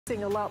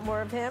seeing a lot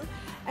more of him.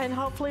 And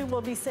hopefully we'll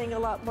be seeing a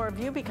lot more of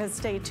you, because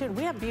stay tuned.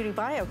 We have Beauty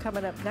Bio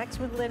coming up next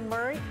with Lynn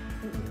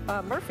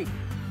Murphy,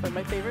 one of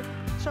my favorite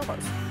show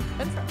hosts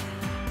and friends.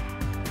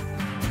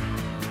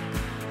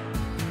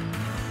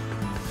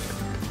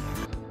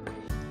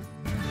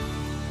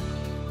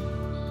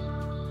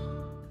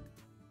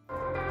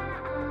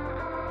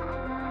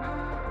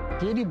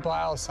 Beauty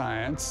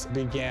Bioscience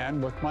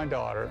began with my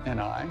daughter and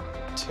I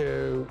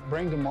to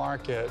bring to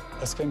market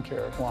a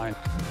skincare line.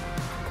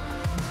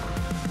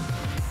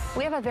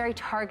 We have a very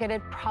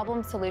targeted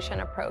problem solution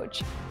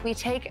approach. We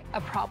take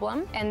a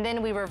problem and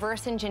then we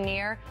reverse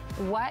engineer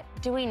what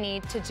do we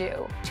need to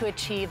do to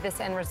achieve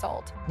this end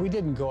result. We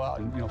didn't go out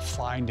and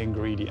find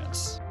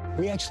ingredients.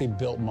 We actually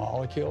built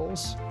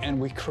molecules and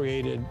we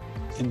created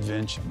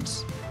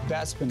inventions.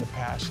 That's been the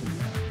passion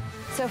there.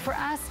 So for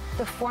us,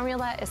 the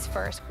formula is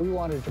first. We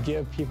wanted to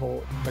give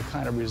people the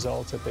kind of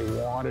results that they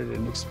wanted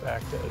and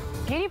expected.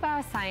 Beauty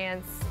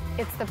Bioscience,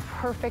 it's the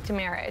perfect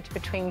marriage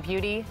between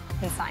beauty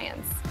and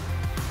science.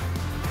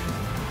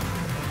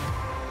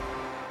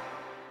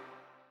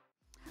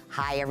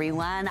 Hi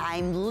everyone,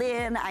 I'm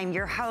Lynn, I'm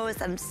your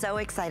host. I'm so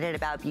excited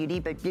about beauty,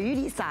 but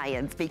beauty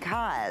science,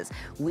 because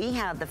we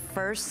have the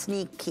first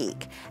sneak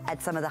peek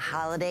at some of the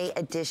holiday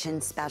edition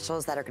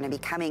specials that are gonna be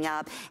coming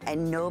up,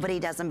 and nobody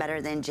does them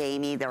better than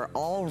Jamie. They're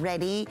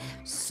already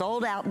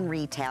sold out in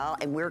retail,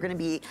 and we're gonna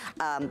be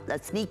a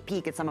sneak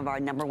peek at some of our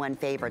 #1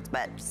 favorites.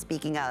 But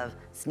speaking of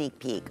sneak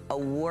peek,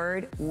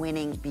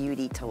 award-winning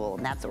beauty tool,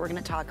 and that's what we're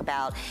gonna talk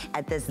about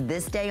at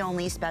this day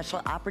only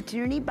special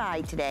opportunity buy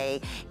today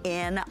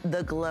in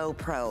the Glow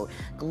Pro.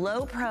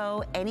 Glow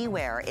Pro,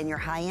 anywhere in your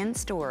high-end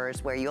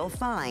stores where you'll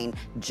find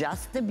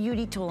just the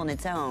beauty tool on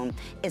its own,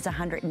 is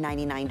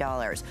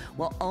 $199.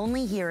 Well,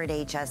 only here at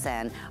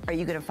HSN are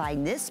you gonna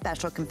find this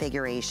special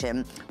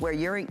configuration where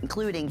you're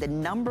including the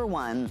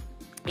 #1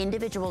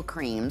 individual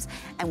creams.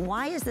 And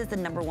why is this the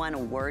 #1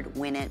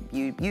 award-winning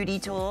beauty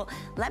tool?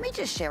 Let me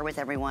just share with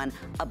everyone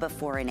a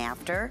before and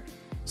after,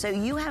 so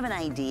you have an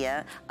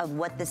idea of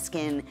what the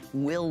skin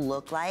will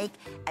look like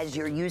as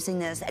you're using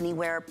this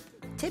anywhere.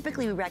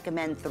 Typically, we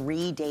recommend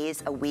 3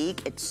 days a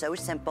week. It's so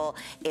simple,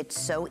 it's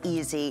so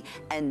easy,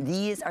 and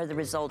these are the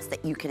results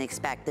that you can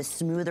expect. The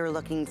smoother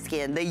looking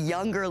skin, the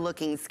younger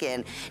looking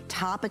skin.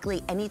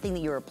 Topically, anything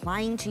that you're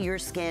applying to your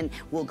skin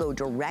will go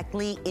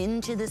directly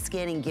into the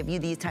skin and give you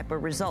these type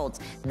of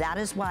results. That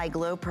is why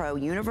Glow Pro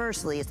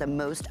universally is the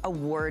most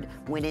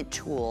award-winning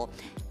tool.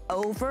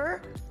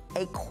 Over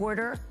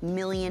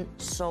 250,000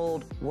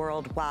 sold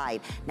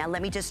worldwide. Now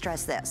let me just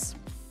stress this.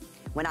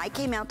 When I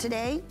came out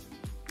today,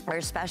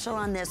 our special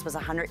on this was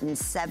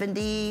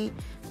 $170,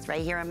 it's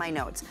right here in my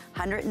notes,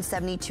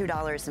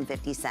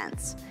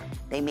 $172.50.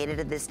 They made it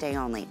at this day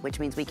only, which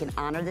means we can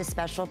honor this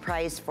special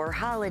price for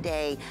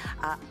holiday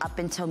up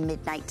until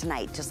midnight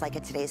tonight, just like a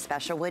today's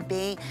special would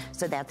be.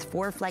 So that's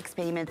 4 flex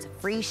payments,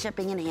 free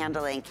shipping and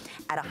handling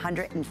at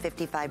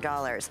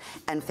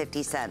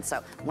 $155.50.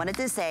 So wanted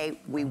to say,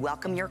 we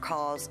welcome your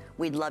calls.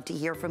 We'd love to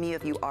hear from you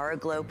if you are a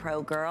Glow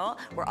Pro girl.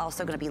 We're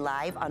also gonna be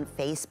live on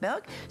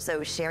Facebook,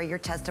 so share your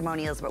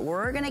testimonials, but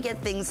we're gonna get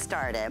things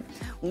started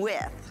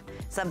with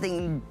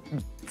something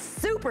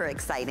super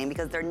exciting,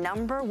 because their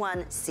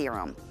 #1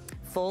 serum,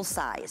 full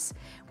size.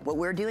 What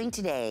we're doing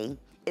today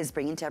is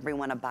bringing to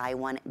everyone a buy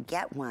one,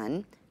 get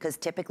one, because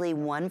typically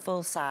one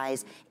full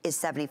size is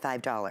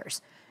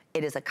 $75.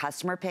 It is a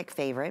customer pick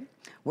favorite.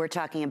 We're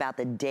talking about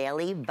the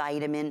Daily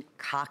Vitamin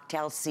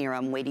Cocktail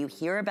Serum. Wait till you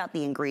hear about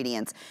the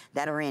ingredients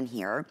that are in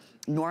here.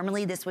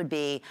 Normally this would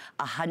be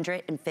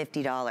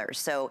 $150.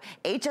 So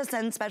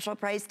HSN special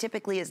price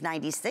typically is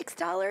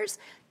 $96.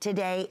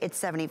 Today it's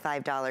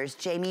 $75.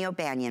 Jamie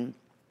O'Banion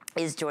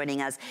is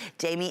joining us.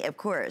 Jamie, of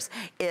course,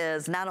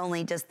 is not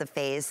only just the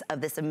face of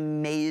this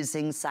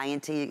amazing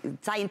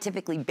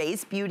scientifically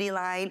based beauty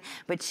line,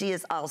 but she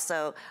is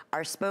also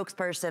our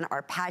spokesperson,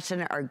 our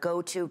passionate, our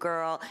go-to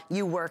girl.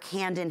 You work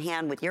hand in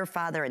hand with your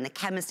father and the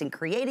chemist in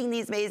creating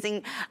these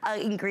amazing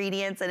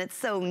ingredients, and it's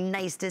so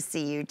nice to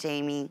see you,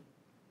 Jamie.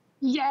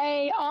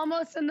 Yay,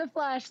 almost in the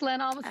flesh, Lynn,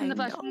 almost in the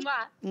flesh.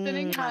 Mwah.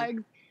 Sending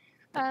hugs.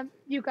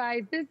 You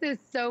guys, this is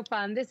so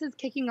fun. This is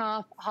kicking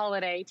off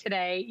holiday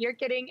today. You're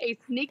getting a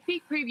sneak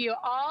peek preview,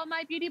 all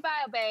my Beauty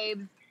Bio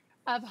babes,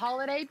 of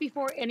holiday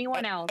before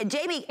anyone else. And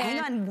Jamie, hang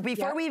on,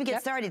 before we even get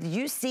started, did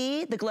you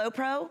see the Glow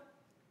Pro?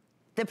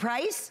 The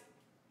price?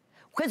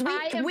 Because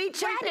we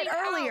chatted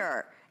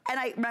earlier. And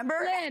I remember,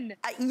 Lynn.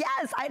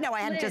 Yes, I know,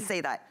 I had to just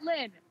say that.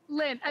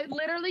 Lynn,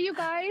 literally, you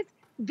guys,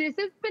 this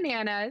is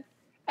bananas.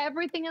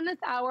 Everything in this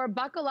hour,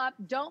 buckle up,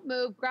 don't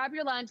move, grab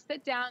your lunch,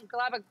 sit down,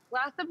 grab a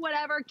glass of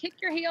whatever, kick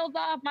your heels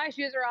off, my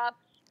shoes are off.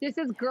 This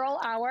is girl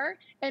hour,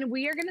 and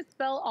we are gonna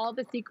spill all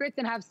the secrets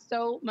and have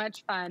so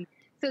much fun.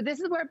 So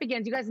this is where it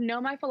begins. You guys know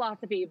my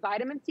philosophy.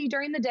 Vitamin C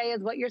during the day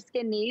is what your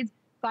skin needs.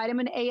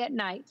 Vitamin A at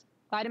night.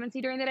 Vitamin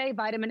C during the day,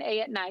 vitamin A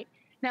at night.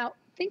 Now,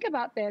 think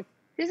about this.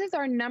 This is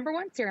our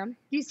 #1 serum.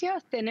 Do you see how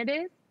thin it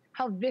is?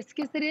 How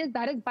viscous it is?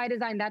 That is by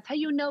design. That's how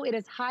you know it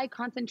is high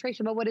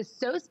concentration. But what is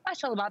so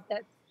special about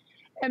this,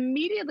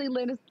 immediately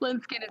Lynn's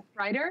skin is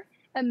brighter,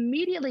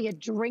 immediately it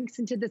drinks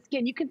into the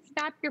skin. You can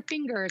snap your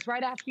fingers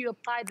right after you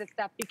apply this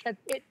stuff because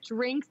it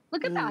drinks.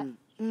 Look at that.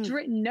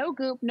 No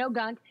goop, no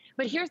gunk.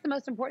 But here's the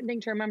most important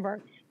thing to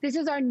remember. This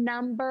is our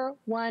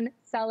 #1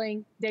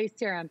 selling day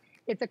serum.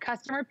 It's a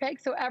customer pick,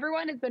 so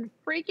everyone has been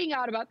freaking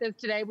out about this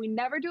today. We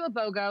never do a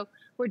BOGO.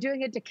 We're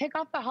doing it to kick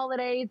off the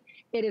holidays.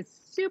 It is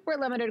super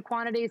limited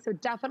quantity, so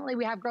definitely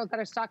we have girls that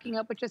are stocking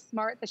up, which is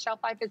smart. The shelf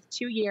life is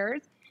 2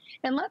 years.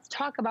 And let's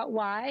talk about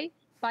why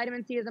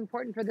vitamin C is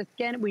important for the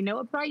skin. We know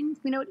it brightens.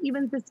 We know it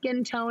evens the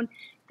skin tone.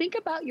 Think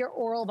about your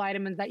oral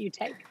vitamins that you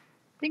take.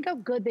 Think how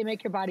good they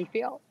make your body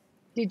feel.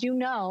 Did you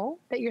know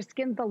that your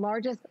skin's the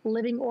largest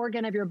living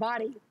organ of your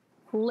body?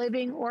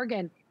 Living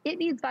organ. It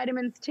needs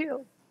vitamins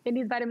too. It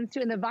needs vitamins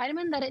too. And the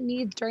vitamin that it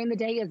needs during the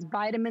day is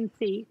vitamin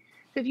C.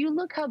 So if you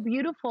look how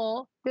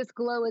beautiful this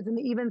glow is in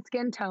the even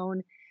skin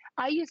tone,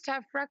 I used to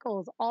have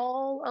freckles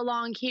all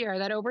along here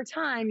that over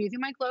time,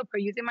 using my Glow Pro,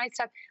 using my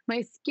stuff,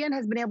 my skin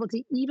has been able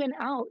to even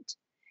out.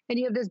 And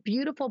you have this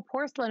beautiful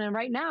porcelain. And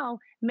right now,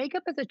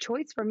 makeup is a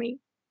choice for me.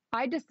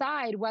 I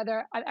decide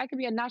whether I could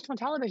be on national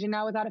television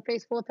now without a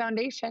face full of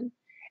foundation.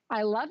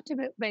 I love to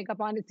put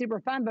makeup on. It's super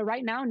fun. But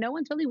right now, no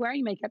one's really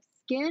wearing makeup.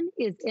 Skin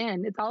is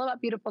in. It's all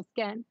about beautiful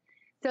skin.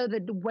 So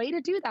the way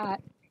to do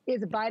that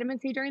is vitamin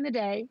C during the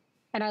day.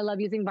 And I love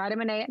using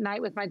vitamin A at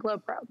night with my Glow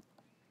Pro.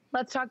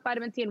 Let's talk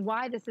vitamin C and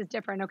why this is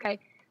different, okay?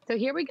 So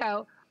here we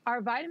go.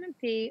 Our vitamin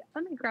C,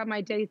 let me grab my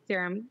day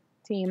serum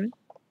team.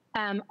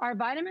 Our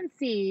vitamin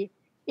C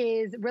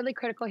is really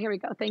critical. Here we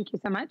go. Thank you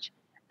so much.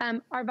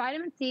 Our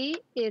vitamin C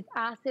is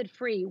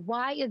acid-free.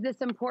 Why is this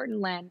important,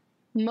 Lynn?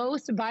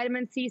 Most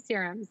vitamin C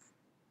serums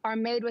are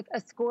made with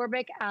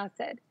ascorbic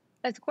acid.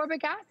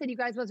 Ascorbic acid, you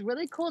guys, was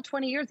really cool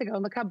 20 years ago.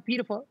 Look how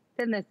beautiful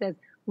thin this is.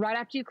 Right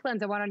after you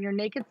cleanse, I want it on your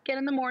naked skin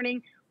in the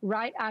morning,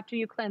 right after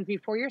you cleanse,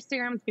 before your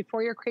serums,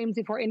 before your creams,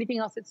 before anything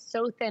else. It's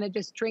so thin, it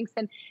just drinks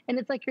in, and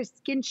it's like your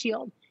skin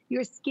shield,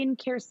 your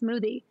skincare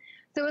smoothie.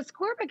 So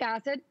ascorbic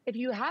acid, if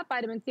you have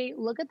vitamin C,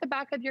 look at the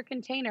back of your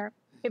container.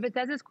 If it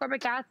says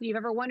ascorbic acid, you've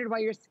ever wondered why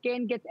your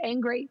skin gets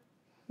angry,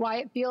 why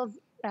it feels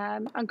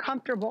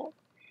uncomfortable.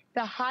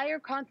 The higher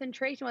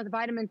concentration with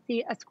vitamin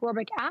C,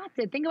 ascorbic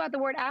acid, think about the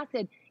word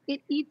acid,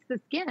 it eats the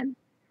skin.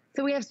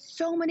 So we have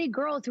so many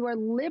girls who are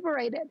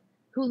liberated,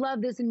 who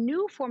love this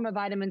new form of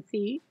vitamin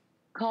C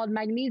called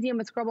magnesium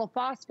ascorbyl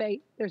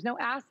phosphate. There's no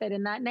acid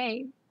in that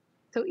name.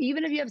 So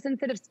even if you have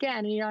sensitive skin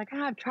and you're like,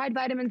 oh, I've tried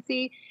vitamin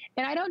C,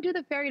 and I don't do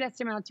the fairy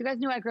dust amounts. You guys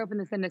know I grew up in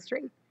this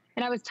industry,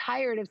 and I was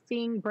tired of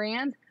seeing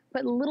brands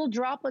put little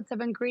droplets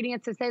of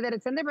ingredients to say that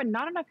it's in there, but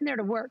not enough in there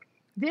to work.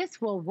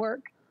 This will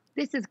work.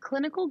 This is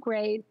clinical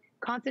grade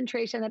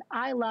concentration that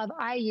I love.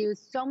 I use.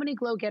 So many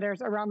glow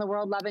getters around the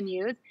world love and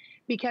use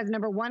because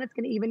 #1, it's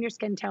going to even your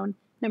skin tone.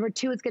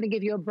 #2, it's going to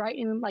give you a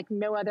brightening like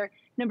no other.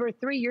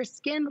 #3, your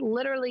skin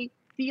literally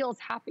feels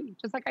happy.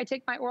 Just like I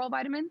take my oral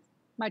vitamins,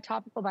 my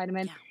topical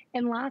vitamin. Yeah.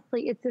 And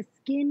lastly, it's a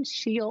skin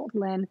shield,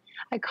 Lynn.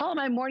 I call it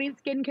my morning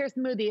skincare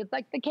smoothie. It's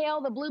like the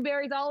kale, the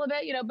blueberries, all of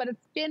it, you know, but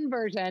it's skin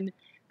version.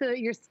 So that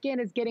your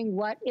skin is getting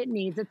what it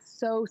needs. It's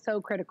so,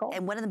 so critical.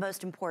 And one of the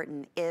most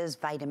important is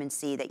vitamin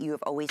C that you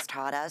have always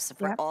taught us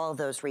for all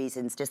those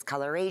reasons,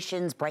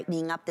 discolorations,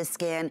 brightening up the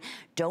skin.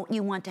 Don't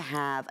you want to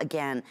have,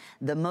 again,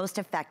 the most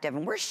effective,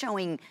 and we're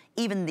showing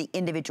even the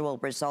individual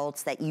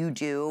results that you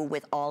do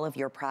with all of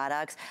your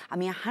products. I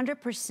mean,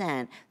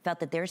 100% felt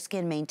that their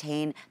skin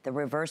maintained the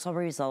reversal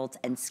results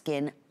and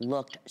skin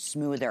looked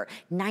smoother.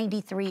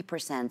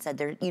 93% said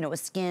their, you know,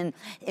 skin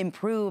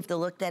improved, the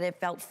look that it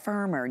felt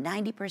firmer.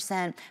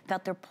 90%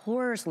 felt their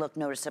pores look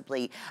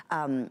noticeably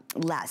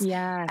less.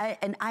 Yeah.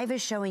 And I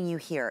was showing you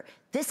here,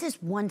 this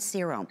is one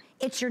serum.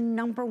 It's your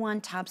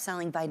 #1 top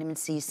selling vitamin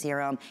C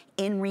serum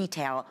in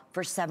retail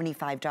for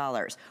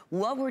 $75.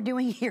 What we're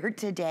doing here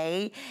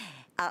today,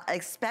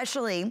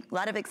 especially a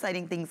lot of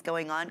exciting things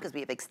going on because we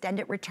have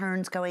extended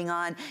returns going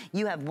on.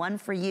 You have one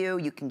for you.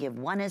 You can give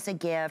one as a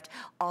gift.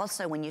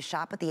 Also, when you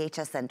shop with the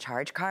HSN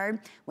charge card,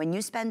 when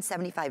you spend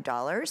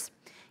 $75,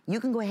 you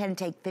can go ahead and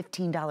take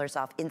 $15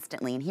 off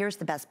instantly. And here's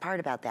the best part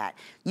about that.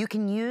 You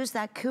can use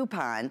that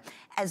coupon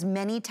as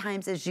many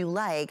times as you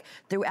like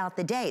throughout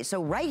the day.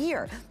 So right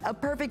here, a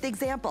perfect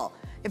example.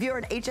 If you're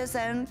an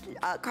HSN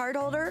card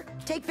holder,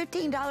 take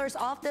 $15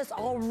 off this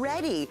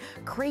already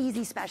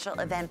crazy special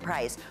event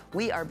price.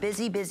 We are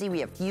busy, busy.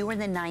 We have fewer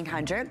than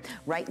 900.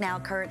 Right now,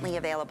 currently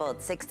available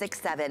at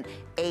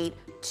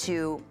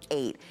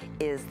 667-828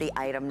 is the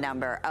item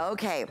number.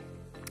 Okay,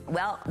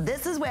 well,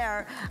 this is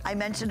where I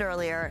mentioned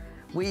earlier,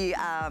 we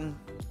had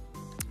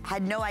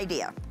no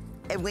idea.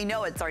 And we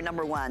know it's our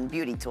 #1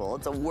 beauty tool.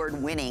 It's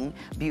award-winning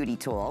beauty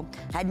tool.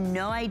 Had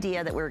no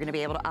idea that we were gonna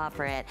be able to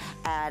offer it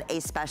at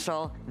a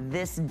special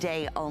this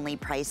day only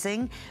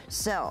pricing.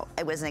 So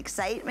it was an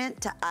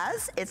excitement to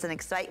us. It's an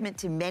excitement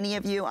to many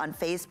of you on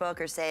Facebook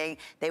are saying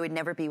they would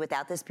never be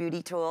without this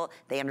beauty tool.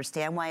 They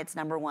understand why it's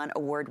 #1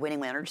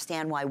 award-winning. We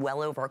understand why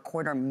well over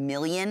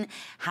 250,000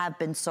 have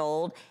been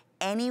sold.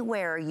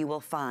 Anywhere you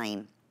will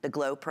find the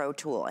Glow Pro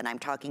tool, and I'm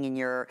talking in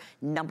your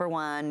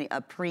 #1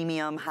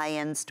 premium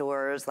high-end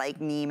stores like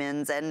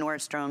Neiman's and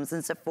Nordstrom's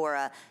and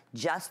Sephora,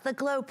 just the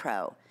Glow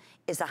Pro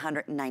is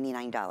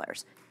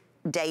 $199,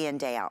 day in,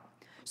 day out.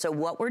 So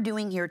what we're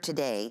doing here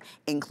today,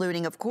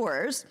 including, of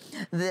course,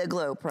 the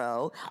Glow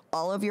Pro,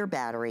 all of your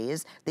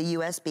batteries, the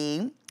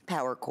USB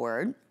power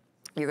cord,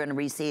 you're gonna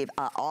receive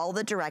all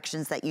the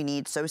directions that you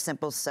need, so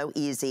simple, so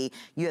easy.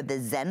 You have the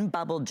Zen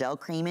Bubble Gel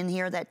Cream in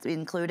here that's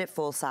included,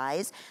 full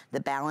size.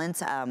 The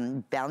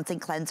Balancing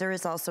Cleanser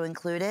is also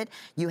included.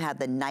 You have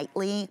the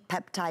Nightly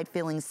Peptide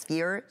Filling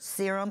Sphere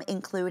Serum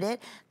included.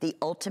 The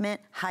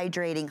Ultimate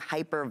Hydrating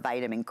Hyper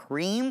Vitamin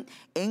Cream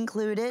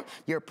included.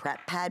 Your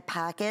prep pad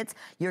packets.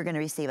 You're gonna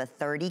receive a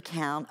 30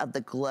 count of the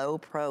Glow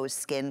Pro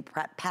Skin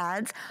Prep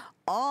Pads,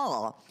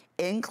 all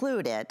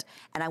included.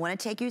 And I want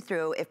to take you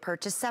through, if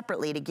purchased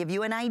separately, to give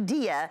you an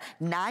idea.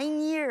 9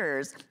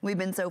 years we've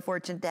been so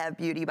fortunate to have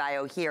Beauty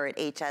Bio here at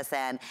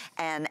HSN,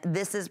 and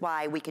this is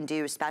why we can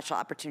do special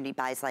opportunity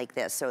buys like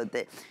this. So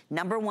the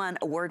 #1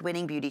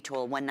 award-winning beauty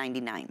tool,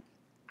 $199.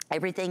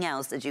 Everything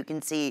else, as you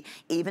can see,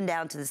 even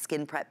down to the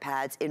skin prep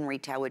pads in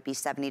retail would be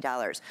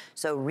 $70.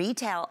 So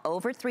retail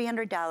over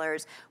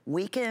 $300.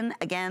 We can,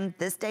 again,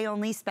 this day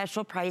only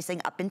special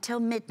pricing up until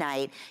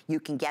midnight. You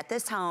can get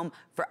this home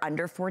for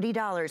under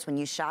 $40 when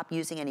you shop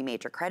using any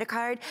major credit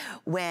card.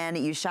 When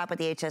you shop with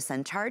the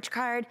HSN charge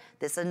card,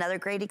 this is another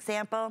great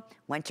example.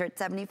 Once you're at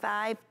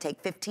 $75,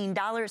 take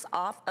 $15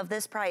 off of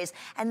this price,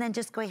 and then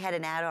just go ahead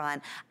and add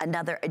on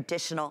another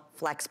additional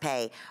flex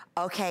pay.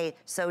 Okay,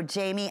 so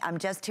Jamie, I'm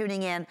just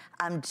tuning in.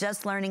 I'm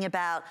just learning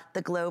about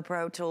the Glow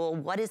Pro tool.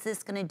 What is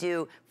this gonna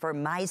do for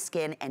my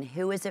skin, and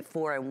who is it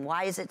for, and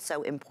why is it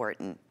so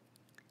important?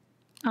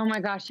 Oh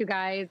my gosh, you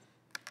guys.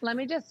 Let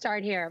me just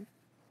start here.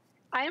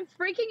 I am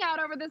freaking out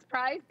over this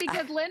price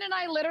because Lynn and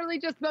I literally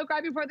just spoke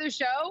right before the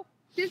show.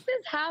 This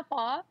is half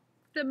off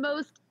the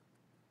most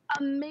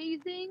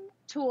amazing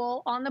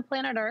tool on the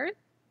planet Earth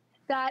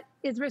that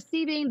is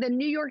receiving the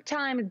New York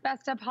Times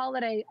Best of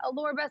Holiday,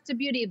 Allure Best of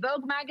Beauty.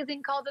 Vogue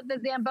magazine calls it the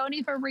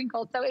Zamboni for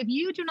wrinkles. So if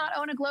you do not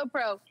own a Glow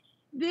Pro,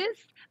 this,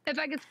 if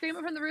I could scream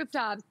it from the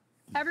rooftops,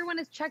 everyone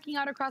is checking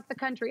out across the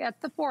country at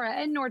Sephora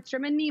and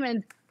Nordstrom and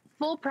Neiman's,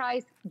 full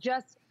price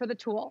just for the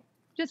tool,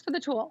 just for the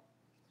tool.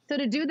 So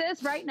to do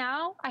this right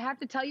now, I have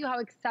to tell you how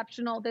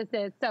exceptional this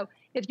is. So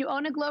if you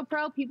own a Glow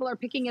Pro, people are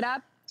picking it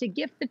up to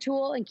gift the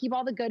tool and keep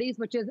all the goodies,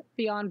 which is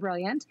beyond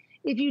brilliant.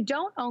 If you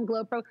don't own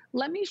Glow Pro,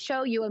 let me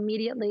show you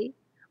immediately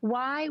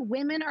why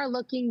women are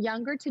looking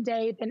younger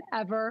today than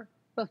ever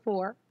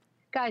before.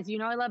 Guys, you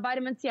know I love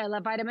vitamin C, I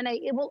love vitamin A.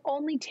 It will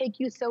only take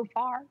you so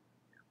far.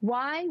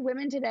 Why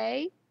women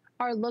today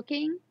are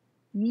looking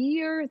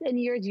years and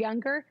years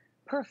younger.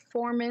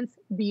 Performance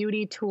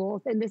beauty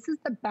tools. And this is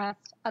the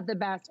best of the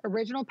best.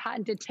 Original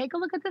patented. Take a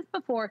look at this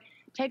before.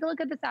 Take a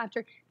look at this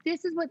after.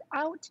 This is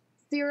without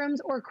serums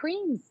or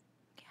creams.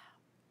 Yeah.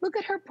 Look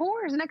at her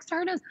pores next to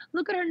her nose.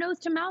 Look at her nose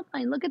to mouth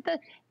line. Look at the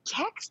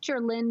texture,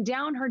 Lynn,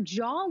 down her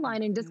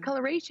jawline and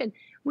discoloration.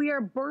 We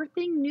are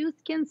birthing new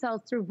skin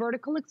cells through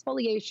vertical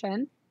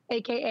exfoliation,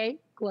 AKA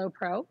Glow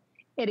Pro.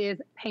 It is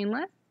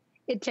painless.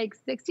 It takes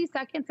 60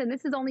 seconds, and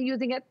this is only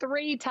using it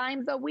 3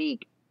 times a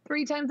week.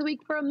 3 times a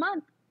week for a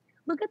month.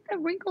 Look at the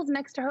wrinkles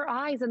next to her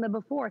eyes in the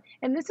before.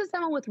 And this is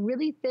someone with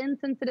really thin,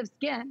 sensitive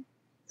skin.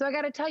 So I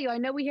got to tell you, I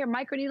know we hear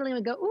microneedling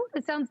and go, ooh,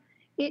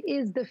 it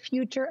is the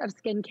future of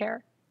skincare.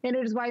 And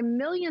it is why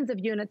millions of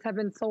units have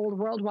been sold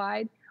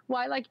worldwide.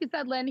 Why, like you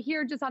said, Lynn,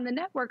 here just on the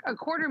network,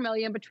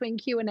 250,000 between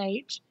Q and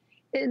H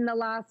in the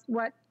last,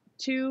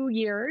 2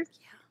 years.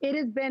 Yeah. It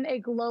has been a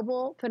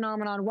global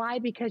phenomenon. Why?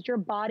 Because your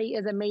body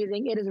is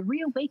amazing. It is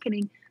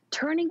reawakening,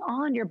 turning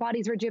on your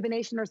body's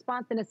rejuvenation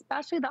response, and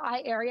especially the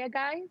eye area,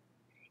 guys.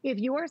 If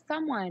you are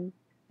someone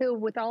who,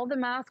 with all the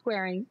mask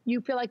wearing,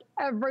 you feel like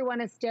everyone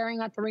is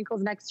staring at the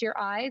wrinkles next to your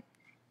eyes,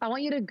 I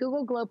want you to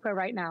Google Glow Pro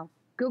right now.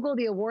 Google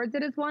the awards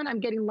it has won. I'm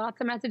getting lots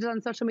of messages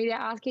on social media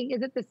asking,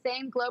 is it the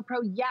same Glow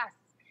Pro? Yes,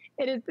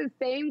 it is the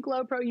same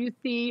Glow Pro you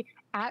see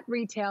at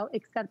retail,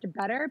 except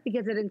better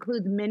because it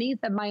includes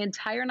minis of my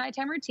entire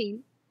nighttime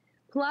routine,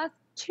 plus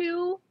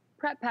 2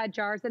 prep pad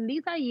jars. And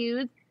these I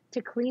use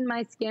to clean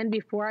my skin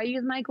before I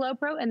use my Glow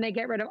Pro, and they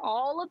get rid of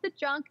all of the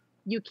junk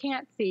you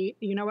can't see.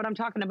 You know what I'm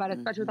talking about,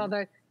 especially with all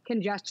the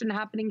congestion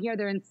happening here.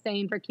 They're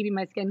insane for keeping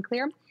my skin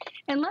clear.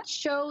 And let's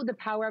show the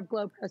power of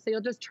Glow Pro. So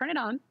you'll just turn it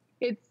on.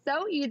 It's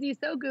so easy,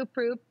 so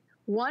goof-proof.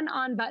 1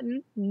 on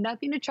button,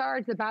 nothing to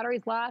charge. The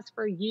batteries last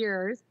for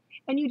years.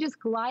 And you just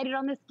glide it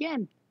on the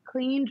skin.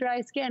 Clean,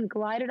 dry skin,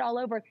 glide it all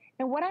over.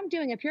 And what I'm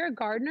doing, if you're a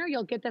gardener,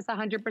 you'll get this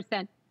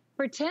 100%.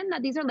 Pretend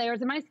that these are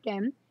layers of my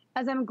skin.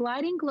 As I'm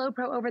gliding Glow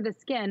Pro over the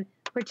skin,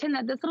 pretend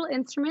that this little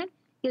instrument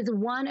is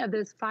one of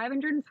those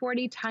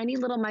 540 tiny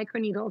little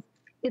microneedles.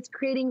 It's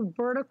creating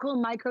vertical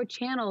micro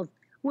channels.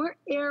 We're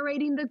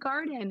aerating the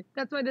garden.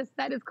 That's why this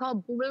set is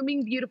called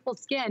Blooming Beautiful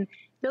Skin.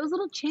 Those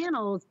little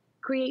channels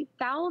create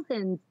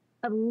thousands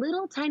of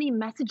little tiny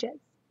messages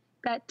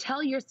that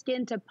tell your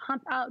skin to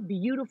pump out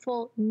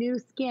beautiful new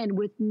skin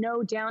with no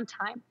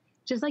downtime,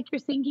 just like you're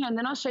seeing here. And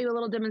then I'll show you a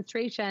little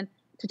demonstration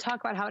to talk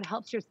about how it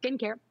helps your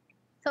skincare.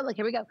 So look,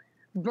 here we go.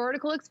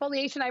 Vertical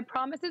exfoliation, I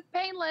promise it's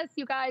painless.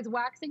 You guys,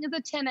 waxing is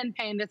a 10 in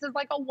pain. This is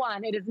like a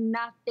 1. It is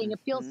nothing. It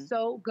feels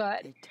so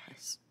good. It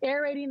does.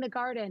 Aerating the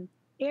garden,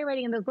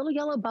 aerating, and those little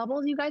yellow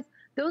bubbles, you guys,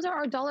 those are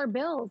our dollar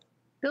bills.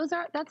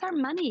 That's our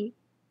money.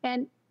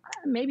 And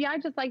maybe I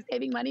just like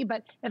saving money,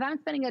 but if I'm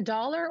spending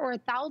 $1 or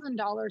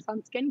 $1,000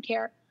 on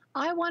skincare,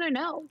 I want to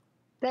know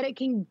that it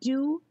can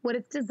do what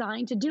it's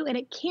designed to do, and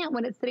it can't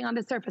when it's sitting on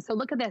the surface. So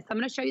look at this. I'm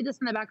going to show you this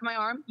in the back of my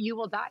arm. You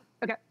will die.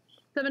 Okay.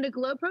 So I'm going to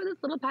Glow Pro this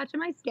little patch of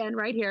my skin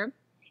right here,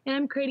 and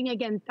I'm creating,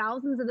 again,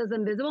 thousands of those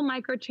invisible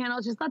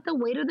microchannels. Just let the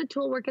weight of the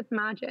tool work its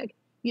magic.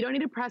 You don't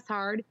need to press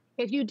hard.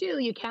 If you do,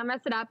 you can't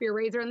mess it up. Your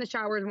razor in the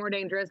shower is more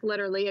dangerous.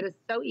 Literally, it is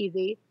so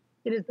easy.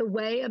 It is the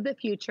way of the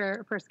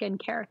future for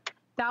skincare.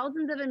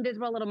 Thousands of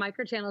invisible little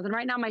microchannels, and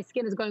right now my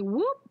skin is going,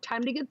 whoop,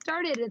 time to get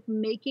started. It's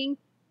making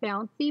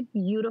bouncy,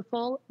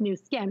 beautiful new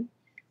skin.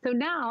 So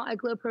now I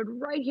Glow Pro'd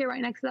right here,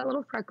 right next to that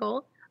little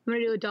freckle. I'm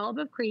going to do a dollop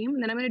of cream,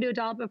 and then I'm going to do a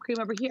dollop of cream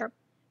over here.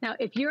 Now,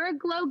 if you're a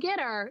glow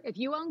getter, if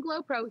you own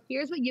Glow Pro,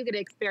 here's what you get to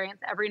experience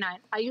every night.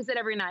 I use it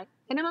every night.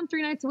 And I'm on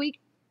 3 nights a week,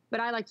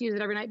 but I like to use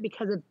it every night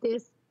because of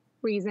this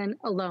reason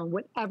alone.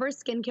 Whatever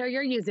skincare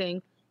you're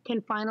using can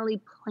finally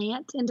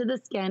plant into the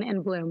skin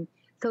and bloom.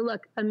 So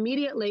look,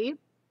 immediately,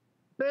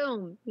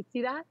 boom. You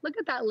see that? Look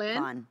at that, Lynn.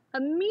 Fun.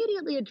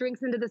 Immediately it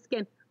drinks into the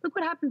skin. Look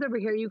what happens over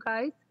here, you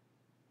guys.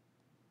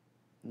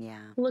 Yeah.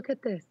 Look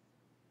at this.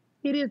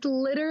 It is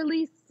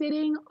literally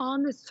sitting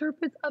on the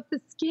surface of the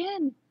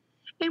skin.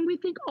 And we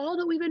think all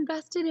that we've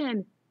invested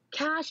in,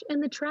 cash in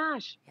the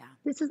trash. Yeah.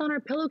 This is on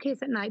our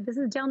pillowcase at night. This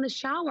is down the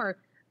shower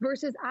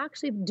versus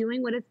actually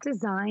doing what it's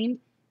designed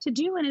to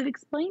do. And it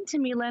explained to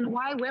me, Lynn,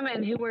 why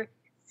women who were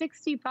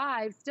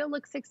 65 still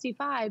look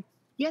 65,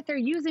 yet they're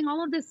using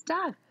all of this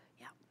stuff.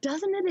 Yeah.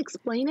 Doesn't it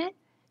explain it?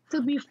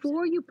 So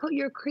before you put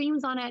your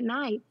creams on at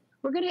night,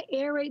 we're going to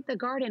aerate the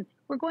garden.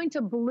 We're going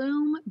to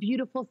bloom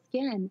beautiful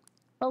skin,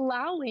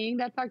 allowing,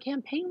 that's our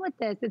campaign with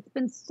this. It's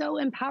been so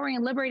empowering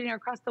and liberating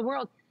across the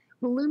world.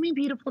 Blooming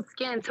beautiful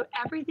skin, so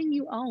everything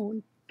you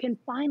own can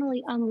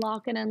finally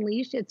unlock and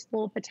unleash its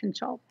full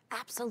potential.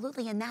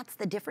 Absolutely, and that's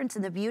the difference.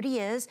 And the beauty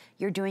is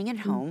you're doing it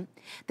home.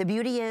 The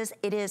beauty is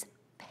it is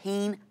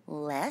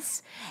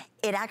painless.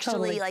 It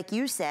actually, like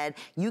you said,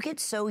 you get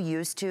so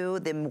used to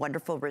the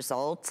wonderful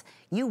results,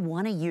 you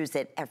want to use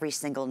it every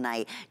single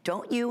night.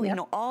 Don't you? You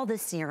know, all the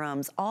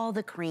serums, all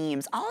the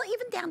creams, all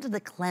even down to the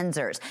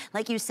cleansers.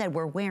 Like you said,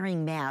 we're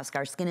wearing masks.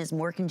 Our skin is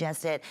more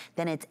congested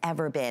than it's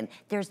ever been.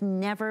 There's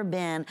never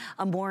been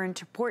a more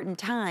important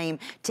time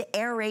to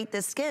aerate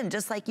the skin.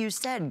 Just like you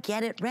said,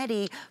 get it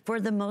ready for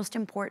the most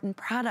important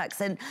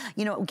products. And,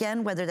 you know,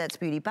 again, whether that's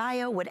Beauty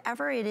Bio,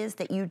 whatever it is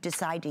that you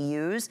decide to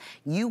use,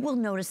 you will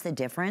notice the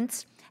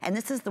difference. And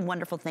this is the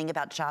wonderful thing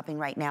about shopping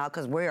right now,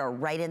 because we are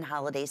right in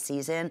holiday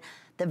season,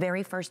 the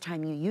very first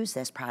time you use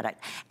this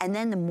product. And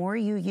then the more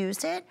you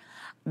use it,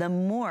 the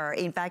more,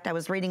 in fact, I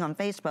was reading on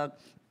Facebook,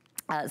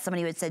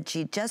 somebody who had said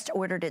she just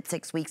ordered it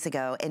 6 weeks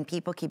ago, and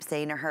people keep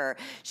saying to her,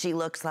 she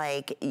looks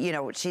like, you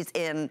know, she's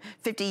in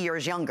 50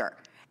 years younger.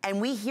 And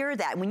we hear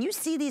that. When you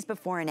see these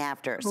before and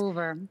afters,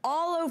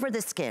 all over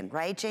the skin,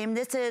 right, James?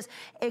 This is,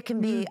 it can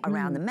be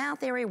around the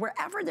mouth area,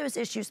 wherever those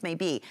issues may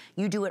be.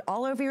 You do it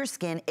all over your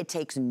skin. It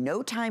takes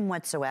no time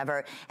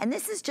whatsoever. And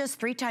this is just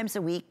 3 times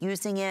a week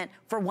using it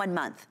for 1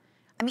 month.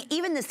 I mean,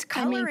 even this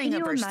coloring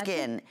of her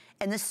skin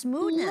and the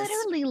smoothness.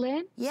 Literally,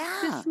 Lynn.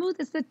 Yeah. The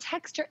smoothness, the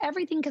texture,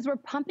 everything, because we're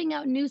pumping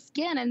out new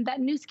skin, and that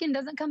new skin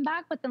doesn't come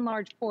back with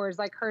enlarged pores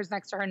like hers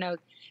next to her nose.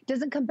 It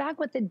doesn't come back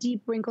with the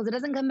deep wrinkles. It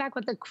doesn't come back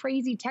with the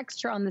crazy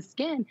texture on the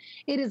skin.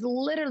 It is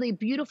literally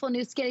beautiful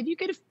new skin. If you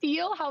could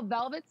feel how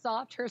velvet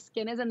soft her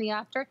skin is in the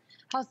after,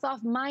 how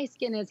soft my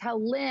skin is, how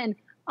Lynn,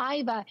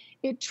 Iva,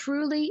 it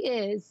truly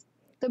is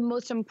the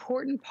most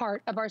important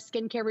part of our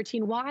skincare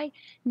routine. Why?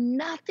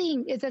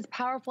 Nothing is as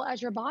powerful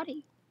as your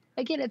body.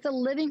 Again, it's a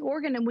living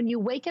organ, and when you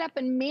wake it up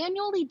and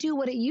manually do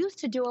what it used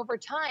to do over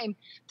time,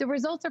 the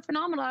results are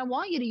phenomenal. I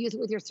want you to use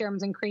it with your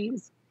serums and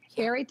creams.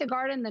 Aerate the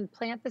garden, then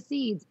plant the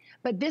seeds.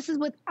 But this is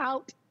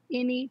without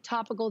any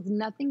topicals.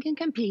 Nothing can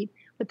compete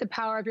with the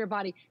power of your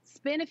body.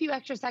 Spend a few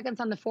extra seconds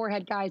on the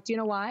forehead, guys. Do you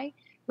know why?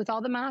 With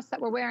all the masks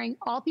that we're wearing,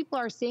 all people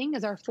are seeing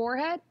is our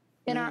forehead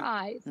and our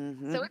eyes.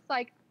 So it's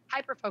like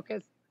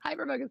hyper-focus.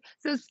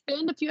 So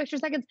spend a few extra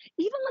seconds.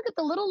 Even look at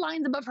the little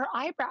lines above her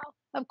eyebrow.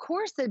 Of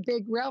course, a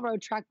big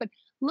railroad track, but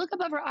look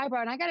above her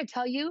eyebrow. And I got to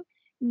tell you,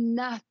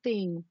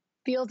 nothing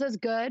feels as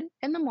good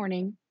in the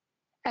morning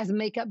as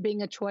makeup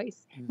being a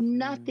choice.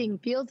 Nothing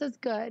feels as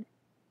good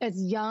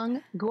as young,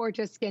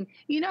 gorgeous skin.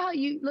 You know how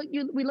we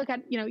look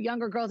at, you know,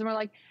 younger girls and we're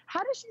like,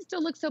 how does she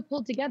still look so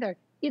pulled together?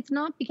 It's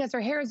not because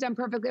her hair is done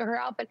perfectly or her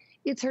outfit.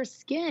 It's her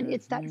skin.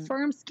 It's that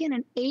firm skin,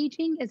 and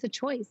aging is a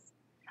choice.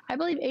 I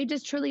believe age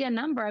is truly a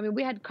number. I mean,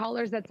 we had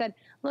callers that said,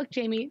 look,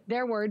 Jamie,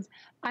 their words,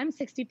 I'm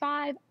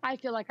 65. I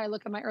feel like I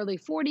look in my early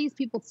 40s.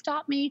 People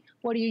stop me.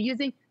 What are you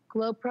using?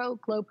 Glow Pro,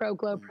 Glow Pro,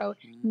 Glow Pro.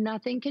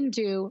 Nothing can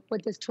do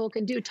what this tool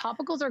can do.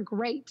 Topicals are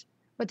great,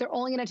 but they're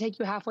only going to take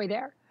you halfway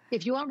there.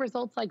 If you want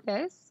results like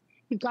this,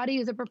 You've got to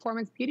use a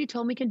performance beauty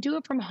tool, and we can do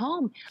it from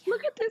home.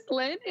 Look at this,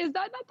 Lynn. Is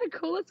that not the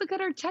coolest? Look at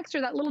her texture,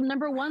 that little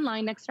 #1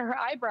 line next to her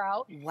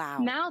eyebrow. Wow.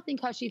 Now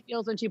think how she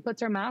feels when she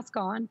puts her mask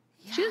on.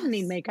 Yes. She doesn't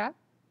need makeup.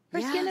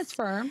 Her skin is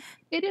firm.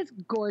 It is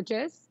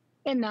gorgeous.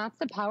 And that's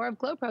the power of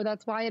GlowPro.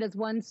 That's why it has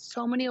won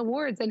so many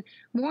awards, and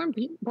more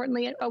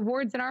importantly,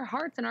 awards in our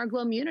hearts and our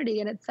Glowmunity.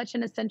 And it's such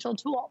an essential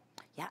tool.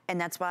 Yeah, and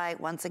that's why,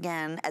 once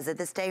again, as of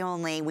this day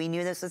only, we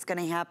knew this was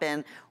gonna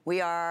happen. We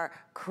are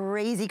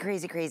crazy,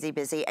 crazy, crazy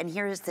busy. And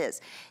here's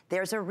this.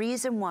 There's a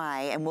reason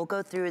why, and we'll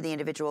go through the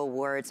individual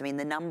awards. I mean,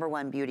 the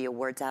 #1 beauty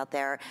awards out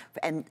there.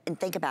 And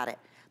think about it.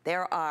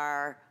 There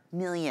are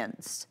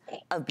millions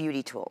of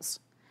beauty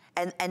tools.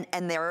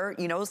 And there are,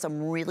 you know,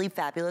 some really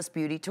fabulous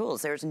beauty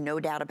tools. There's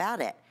no doubt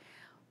about it.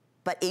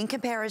 But in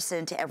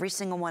comparison to every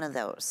single one of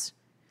those,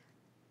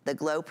 the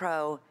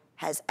GlowPro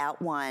has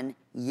outwon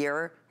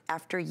year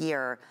after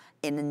year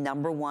in the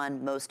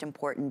 #1 most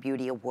important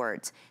beauty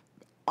awards.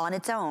 On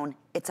its own,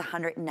 it's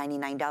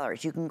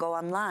 $199. You can go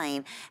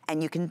online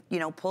and you can, you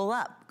know, pull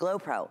up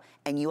GlowPro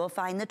and you will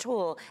find the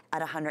tool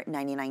at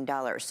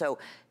 $199. So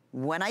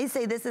when I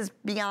say this is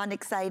beyond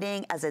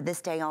exciting, as of this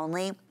day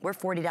only, we're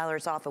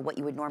 $40 off of what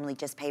you would normally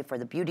just pay for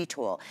the beauty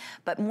tool.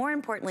 But more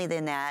importantly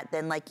than that,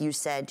 then like you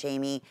said,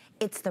 Jamie,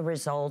 it's the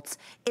results.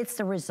 It's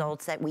the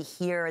results that we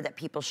hear, that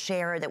people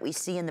share, that we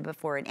see in the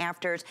before and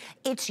afters.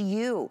 It's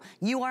you.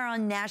 You are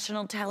on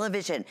national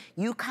television.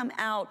 You come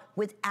out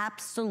with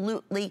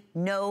absolutely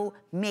no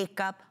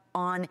makeup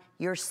on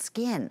your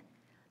skin.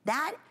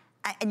 That,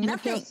 and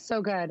nothing. It feels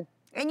so good.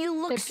 And you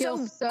look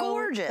so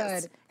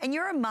gorgeous. Good. And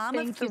you're a mom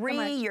of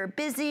 3, you're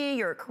busy,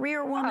 you're a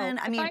career woman.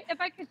 I mean,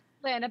 if I could,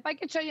 Lynn, if I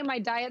could show you my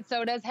diet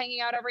sodas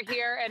hanging out over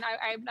here, and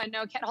I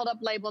know I can't hold up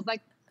labels. Like,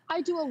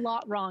 I do a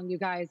lot wrong, you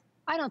guys.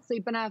 I don't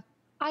sleep enough.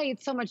 I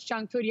ate so much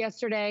junk food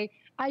yesterday.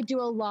 I do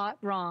a lot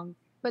wrong.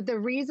 But the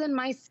reason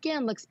my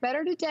skin looks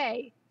better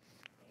today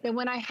than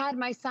when I had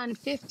my son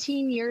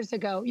 15 years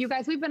ago. You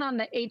guys, we've been on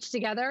the H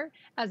together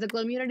as a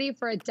Glowmunity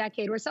for a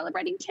decade. We're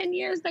celebrating 10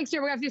 years next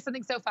year. We're gonna have to do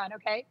something so fun,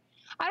 okay?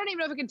 I don't even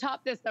know if we can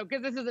top this though,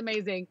 because this is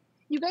amazing.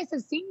 You guys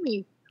have seen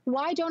me.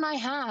 Why don't I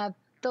have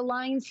the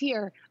lines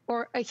here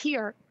or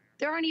here?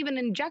 There aren't even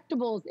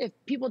injectables, if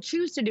people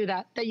choose to do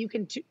that you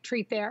can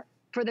treat there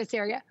for this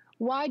area.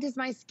 Why does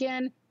my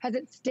skin, has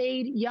it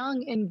stayed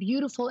young and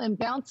beautiful and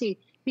bouncy?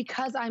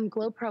 Because I'm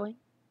GlowProing.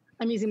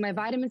 I'm using my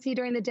vitamin C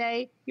during the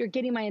day. You're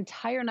getting my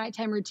entire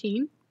nighttime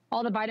routine.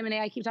 All the vitamin A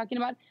I keep talking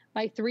about,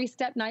 my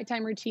 3-step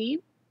nighttime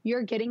routine,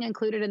 you're getting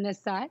included in this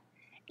set.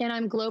 And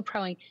I'm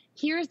GlowProing.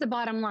 Here's the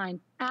bottom line.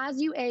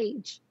 As you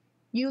age,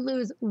 you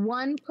lose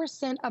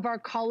 1% of our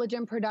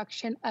collagen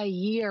production a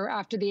year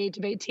after the age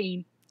of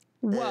 18.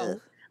 Whoa.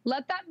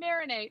 Let that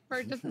marinate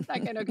for just a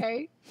second,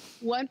 okay?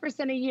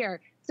 1% a year.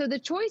 So the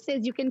choice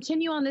is you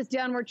continue on this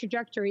downward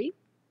trajectory,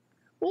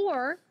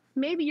 or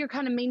maybe you're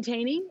kind of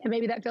maintaining, and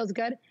maybe that feels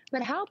good,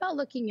 but how about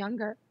looking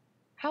younger?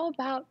 How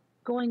about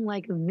going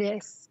like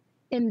this?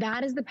 And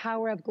that is the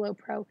power of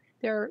GlowPro.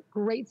 They're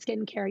great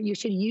skincare. You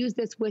should use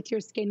this with your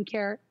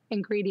skincare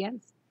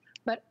ingredients.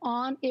 But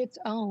on its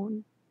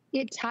own,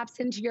 it taps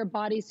into your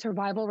body's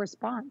survival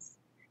response.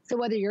 So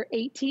whether you're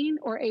 18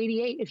 or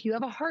 88, if you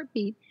have a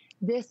heartbeat,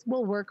 this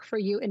will work for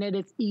you. And it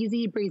is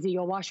easy breezy.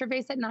 You'll wash your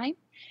face at night.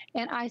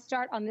 And I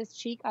start on this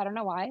cheek, I don't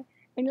know why.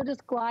 And you'll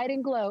just glide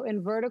and glow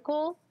in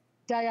vertical,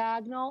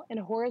 diagonal, and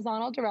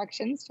horizontal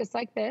directions, just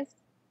like this.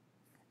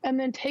 And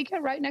then take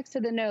it right next to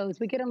the nose.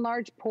 We get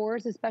enlarged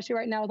pores, especially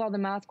right now with all the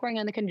mask wearing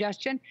and the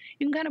congestion.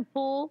 You can kind of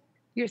pull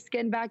your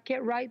skin back,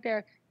 get right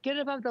there, get it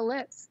above the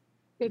lips.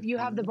 If you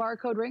have the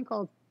barcode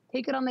wrinkles,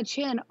 take it on the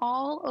chin,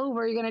 all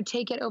over. You're gonna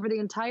take it over the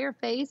entire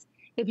face.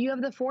 If you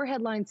have the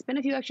forehead line, spend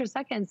a few extra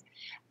seconds.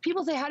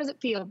 People say, how does it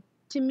feel?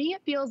 To me,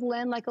 it feels,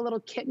 Lynn, like a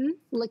little kitten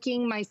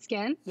licking my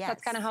skin. Yes.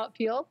 That's kind of how it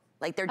feels.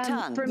 Like their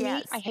tongue, For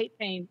me, I hate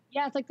pain.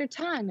 Yeah, it's like their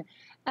tongue.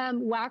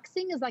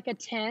 Waxing is like a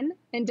 10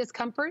 and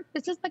discomfort.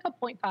 This is like a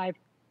 0.5.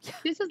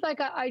 This is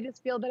like I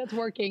just feel that it's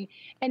working.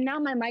 And now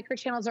my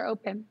microchannels are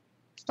open.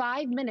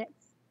 5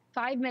 minutes.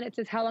 5 minutes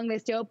is how long they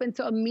stay open.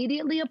 So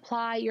immediately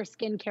apply your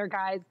skincare,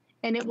 guys,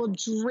 and it will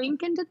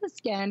drink into the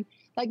skin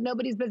like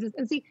nobody's business.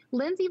 And see,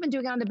 Lynn's even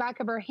doing it on the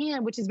back of her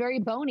hand, which is very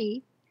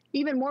bony,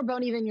 even more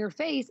bony than your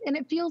face, and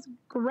it feels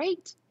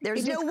great.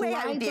 There's no way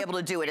I would be able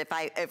to do it if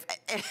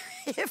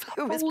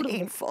it was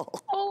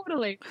painful.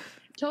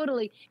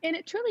 Totally. And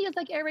it truly is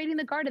like aerating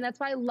the garden. That's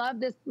why I love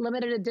this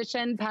limited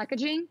edition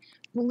packaging.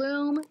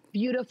 Bloom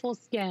beautiful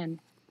skin.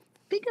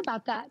 Think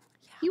about that.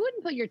 You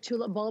wouldn't put your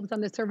tulip bulbs on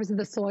the surface of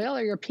the soil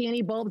or your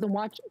peony bulbs and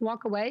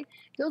walk away.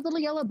 Those little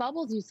yellow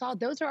bubbles you saw,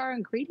 those are our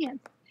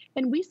ingredients.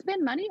 And we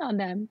spend money on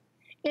them.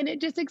 And it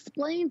just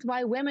explains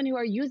why women who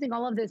are using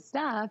all of this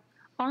stuff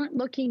aren't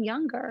looking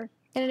younger.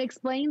 And it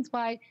explains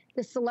why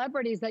the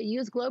celebrities that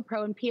use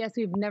GlowPro, and P.S.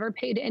 we've never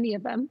paid any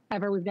of them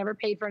ever. We've never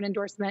paid for an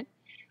endorsement.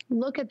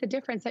 Look at the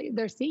difference that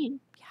they're seeing.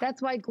 Yeah.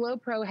 That's why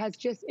GlowPro has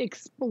just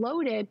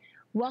exploded.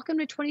 Welcome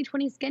to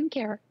 2020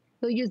 skincare.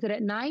 You'll use it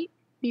at night,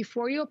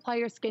 before you apply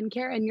your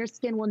skincare, and your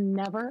skin will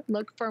never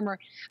look firmer.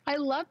 I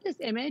love this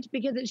image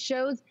because it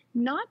shows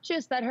not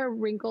just that her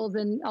wrinkles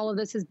and all of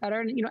this is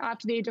better. And, you know,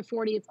 after the age of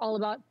 40, it's all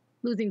about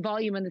losing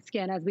volume in the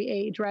skin as we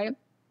age, right?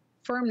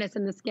 Firmness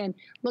in the skin.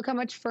 Look how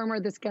much firmer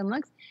the skin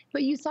looks.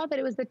 But you saw that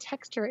it was the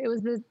texture. It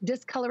was the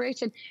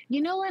discoloration.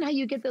 You know, Lynn, how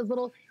you get those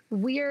little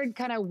weird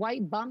kind of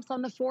white bumps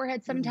on the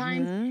forehead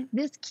sometimes?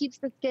 This keeps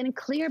the skin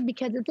clear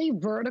because it's a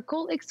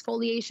vertical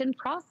exfoliation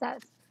process.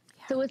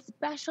 So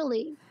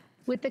especially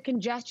with the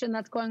congestion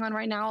that's going on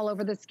right now all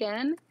over the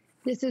skin,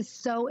 this is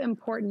so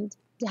important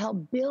to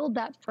help build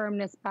that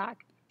firmness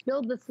back,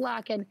 build the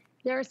slack. And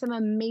there are some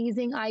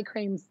amazing eye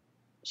creams.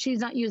 She's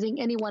not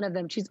using any one of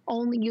them. She's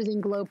only using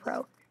Glow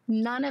Pro.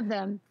 None of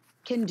them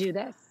can do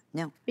this.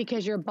 No.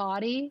 Because your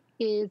body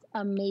is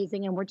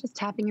amazing, and we're just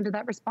tapping into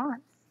that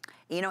response.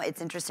 You know,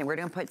 it's interesting. We're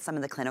going to put some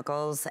of the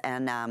clinicals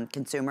and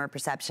consumer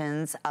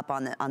perceptions up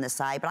on the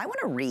side, but I want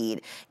to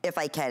read, if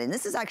I can, and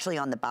this is actually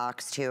on the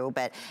box too,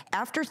 but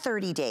after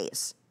 30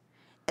 days,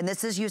 and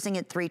this is using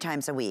it 3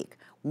 times a week,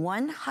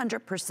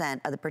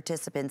 100% of the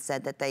participants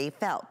said that they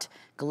felt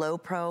Glow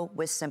Pro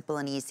was simple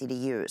and easy to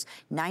use.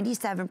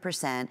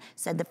 97%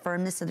 said the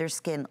firmness of their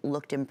skin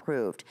looked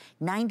improved.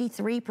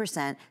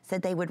 93%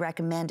 said they would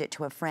recommend it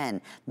to a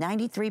friend.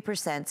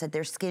 93% said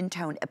their skin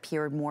tone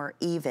appeared more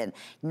even.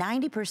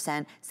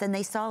 90% said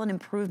they saw an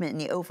improvement in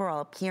the overall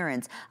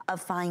appearance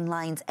of fine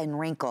lines and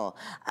wrinkles.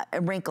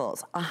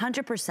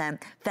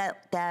 100% felt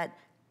that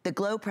the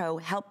Glow Pro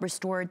helped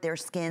restore their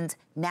skin's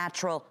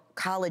natural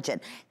collagen.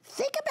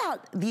 Think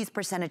about these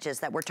percentages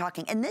that we're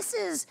talking. And this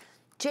is,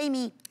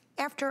 Jamie,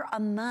 after a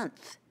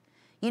month.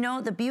 You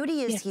know, the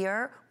beauty is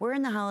here. We're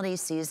in the holiday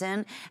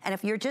season. And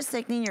if you're just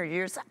thinking,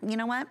 you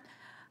know what?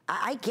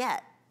 I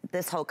get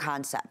this whole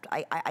concept.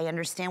 I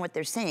understand what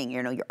they're saying.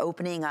 You know, you're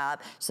opening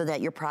up so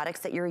that your products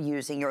that you're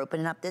using, you're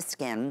opening up the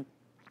skin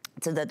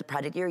so that the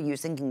product you're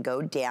using can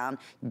go down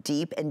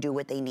deep and do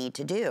what they need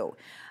to do.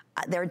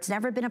 There's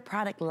never been a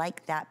product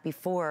like that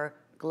before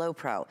Glow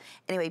Pro.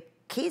 Anyway,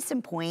 case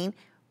in point,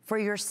 for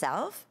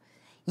yourself,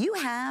 you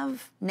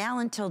have now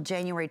until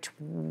January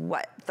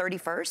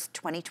 31st,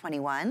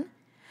 2021,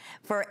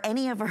 for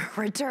any of our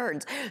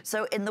returns.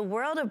 So in the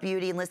world of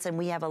beauty, listen,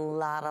 we have a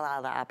lot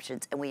of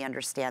options, and we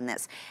understand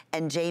this.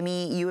 And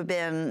Jamie, you have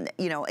been,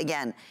 you know,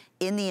 again,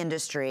 in the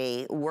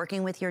industry,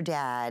 working with your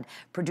dad,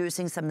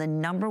 producing some of the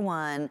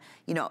 #1,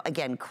 you know,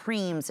 again,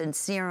 creams and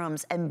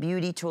serums and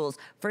beauty tools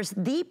for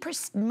the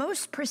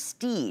most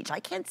prestige. I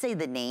can't say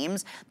the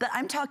names, but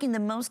I'm talking the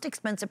most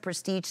expensive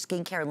prestige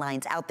skincare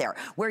lines out there,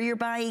 where you're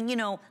buying, you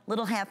know,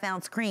 little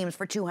half-ounce creams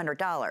for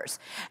 $200.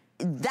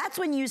 That's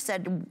when you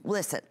said,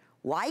 listen,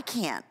 why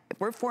can't, if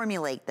we're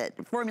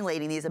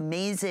formulating these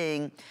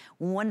amazing,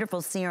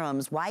 wonderful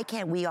serums, why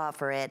can't we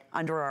offer it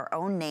under our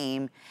own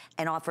name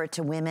and offer it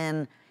to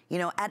women, you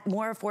know, at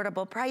more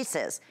affordable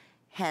prices?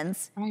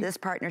 Hence, this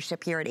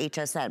partnership here at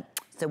HSN.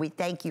 So we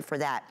thank you for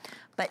that.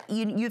 But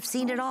you've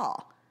seen it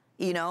all,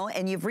 you know,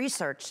 and you've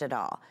researched it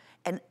all.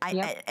 And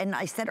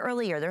I said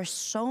earlier, there's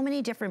so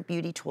many different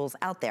beauty tools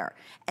out there,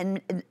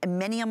 and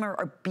many of them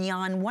are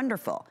beyond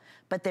wonderful,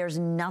 but there's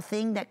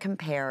nothing that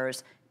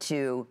compares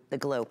to the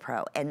Glow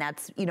Pro. And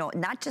that's, you know,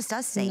 not just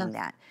us saying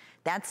that.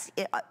 That's,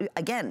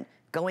 again,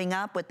 going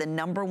up with the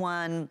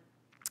 #1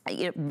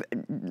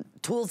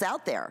 tools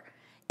out there.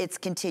 It's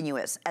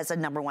continuous as a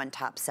 #1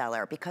 top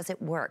seller because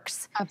it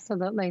works.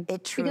 Absolutely.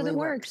 It truly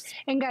works.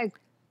 And guys,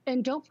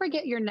 and don't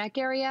forget your neck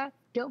area.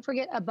 Don't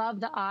forget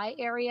above the eye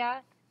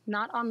area,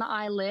 not on the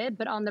eyelid,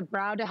 but on the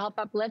brow to help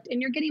uplift.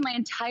 And you're getting my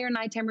entire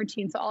nighttime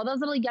routine. So all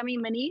those little yummy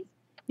minis,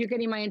 you're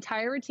getting my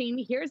entire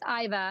routine. Here's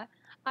Iva.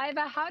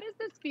 Iva, how does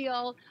this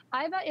feel?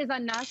 Iva is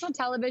on national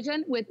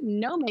television with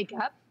no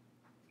makeup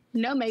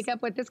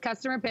with this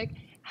customer pick.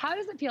 How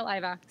does it feel,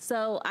 Iva?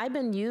 So I've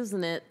been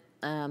using it,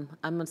 I'm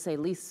gonna say at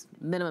least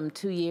minimum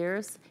 2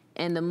 years.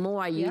 And the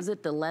more I use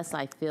it, the less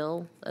I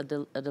feel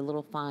the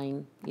little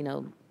fine, you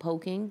know,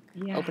 poking,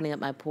 opening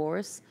up my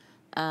pores.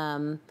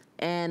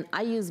 And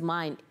I use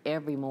mine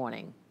every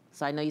morning.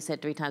 So I know you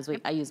said 3 times a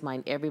week. I use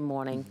mine every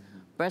morning.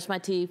 Brush my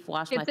teeth,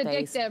 wash my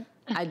face. Addictive.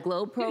 I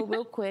Glow Pro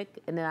real quick,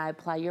 and then I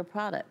apply your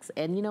products.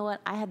 And you know what?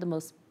 I had the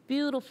most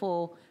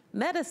beautiful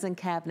medicine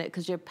cabinet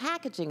because your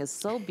packaging is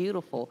so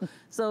beautiful.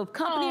 So if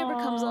company ever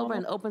comes over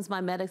and opens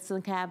my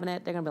medicine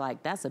cabinet, they're gonna be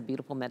like, that's a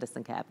beautiful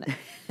medicine cabinet.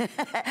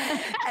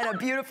 And a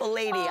beautiful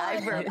lady.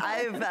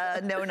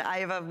 I've known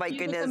Iva, my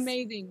goodness.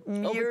 Amazing.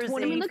 Years. I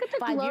mean, look at the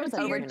glow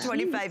to Over your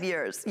 25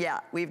 years.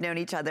 Yeah, we've known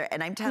each other.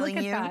 And I'm telling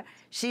you,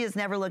 she has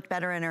never looked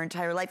better in her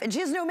entire life. And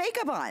she has no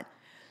makeup on.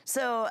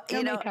 So,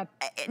 you know,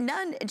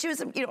 none. She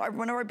was, you know,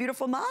 one of our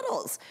beautiful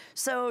models.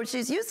 So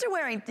she's used to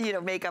wearing, you know,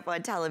 makeup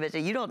on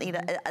television. You don't need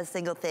a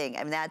single thing.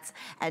 I mean,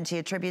 and she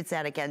attributes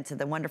that again to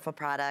the wonderful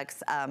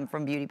products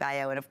from Beauty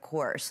Bio, and of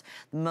course,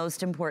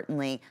 most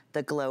importantly,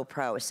 the Glow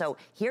Pro. So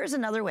here's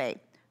another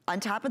way. On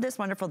top of this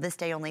wonderful this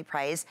day only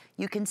price,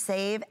 you can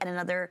save at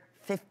another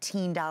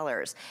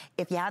 $15.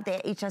 If you have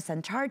the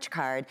HSN charge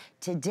card,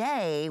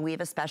 today we have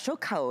a special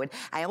code.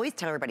 I always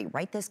tell everybody,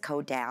 write this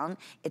code down.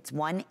 It's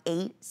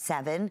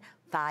 187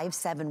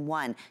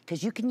 571,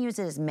 because you can use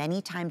it as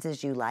many times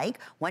as you like.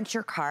 Once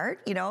your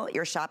cart, you know,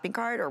 your shopping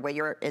cart, or when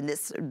you're in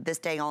this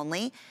day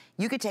only,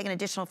 you could take an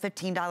additional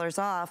 $15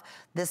 off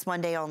this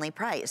one day only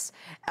price.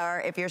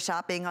 Or if you're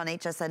shopping on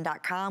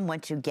hsn.com,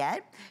 once you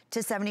get to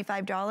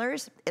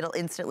 $75, it'll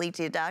instantly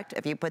deduct,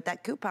 if you put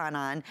that coupon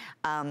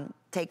on,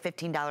 take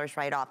 $15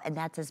 right off. And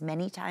that's as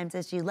many times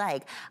as you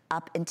like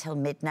up until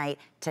midnight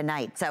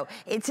tonight. So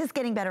it's just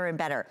getting better and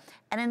better.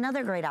 And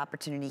another great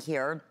opportunity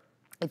here,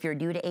 if you're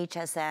new to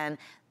HSN,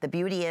 the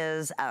beauty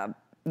is,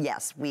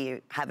 yes, we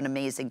have an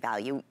amazing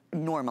value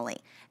normally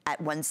at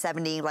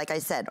 $170. Like I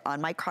said, on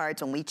my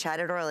cards, when we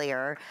chatted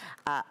earlier,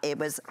 it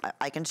was,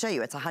 I can show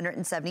you, it's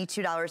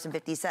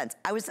 $172.50.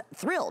 I was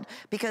thrilled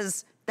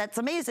because that's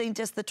amazing.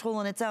 Just the tool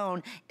on its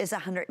own is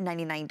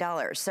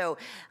 $199. So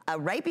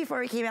right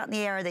before it came out in the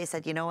air, they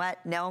said, you know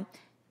what? No.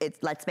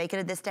 Let's make it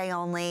a this day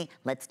only.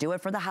 Let's do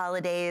it for the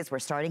holidays. We're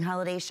starting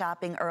holiday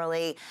shopping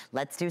early.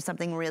 Let's do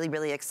something really,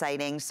 really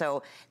exciting.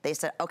 So they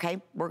said, okay,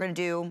 we're gonna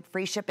do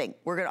free shipping.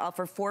 We're gonna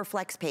offer 4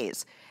 flex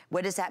pays.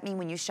 What does that mean?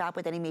 When you shop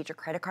with any major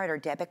credit card or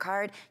debit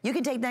card, you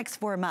can take the next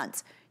 4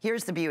 months.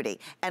 Here's the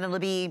beauty. And it'll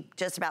be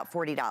just about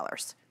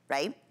 $40,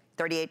 right?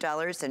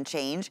 $38 and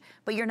change,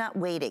 but you're not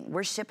waiting.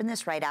 We're shipping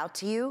this right out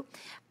to you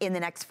in the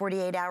next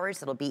 48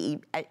 hours. It'll be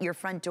at your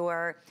front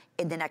door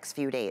in the next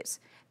few days.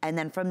 And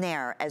then from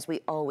there, as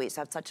we always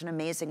have such an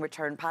amazing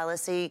return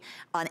policy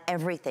on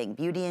everything,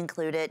 beauty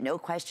included, no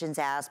questions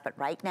asked, but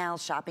right now,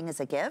 shopping as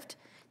a gift,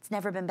 it's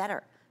never been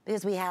better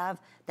because we have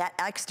that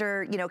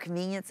extra, you know,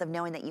 convenience of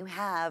knowing that you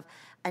have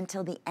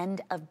until the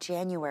end of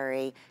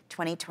January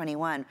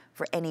 2021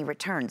 for any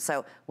return.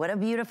 So what a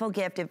beautiful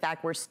gift. In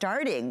fact, we're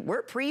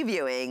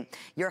previewing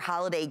your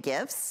holiday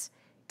gifts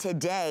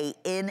today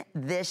in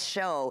this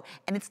show.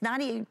 And it's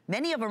not even,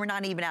 many of them are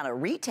not even out of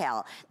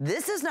retail.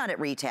 This is not at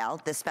retail,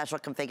 this special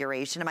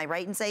configuration. Am I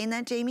right in saying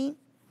that, Jamie?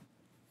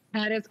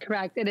 That is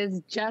correct. It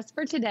is just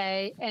for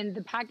today. And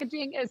the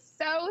packaging is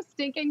so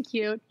stinking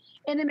cute.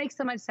 And it makes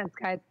so much sense,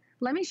 guys.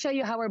 Let me show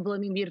you how we're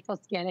blooming beautiful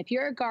skin. If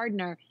you're a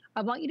gardener,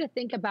 I want you to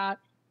think about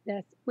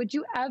this. Would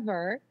you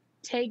ever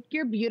take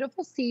your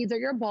beautiful seeds or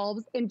your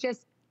bulbs and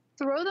just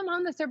throw them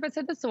on the surface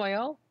of the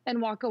soil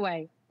and walk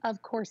away?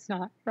 Of course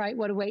not, right?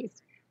 What a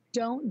waste.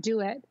 Don't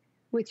do it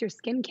with your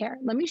skincare.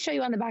 Let me show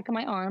you on the back of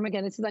my arm.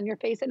 Again, this is on your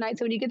face at night.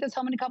 So when you get this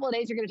home in a couple of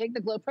days, you're going to take the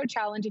Glow Pro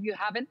Challenge. If you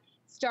haven't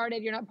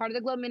started, you're not part of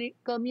the Glow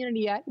community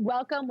yet,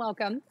 welcome,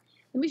 welcome.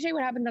 Let me show you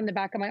what happens on the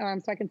back of my arm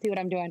so I can see what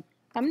I'm doing.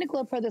 I'm going to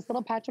Glow Pro this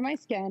little patch of my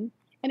skin.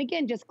 And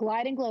again, just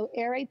glide and glow,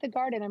 aerate the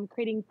garden. I'm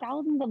creating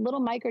thousands of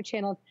little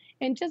microchannels.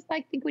 And just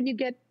like, think when you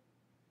get,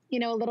 you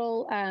know, a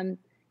little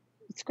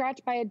scratch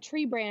by a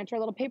tree branch or a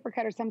little paper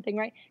cut or something,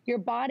 right? Your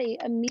body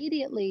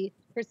immediately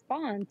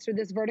responds through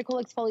this vertical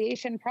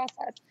exfoliation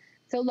process.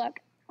 So look,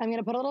 I'm going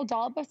to put a little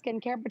dollop of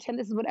skincare, pretend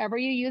this is whatever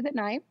you use at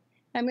night.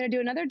 I'm going to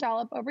do another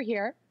dollop over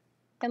here.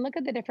 And look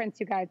at the difference,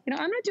 you guys. You know,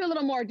 I'm going to do a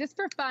little more just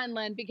for fun,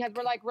 Lynn, because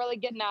we're like really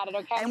getting at it,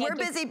 okay? And we're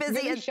busy,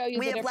 and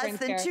we have less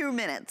than 2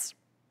 minutes.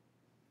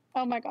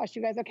 Oh my gosh,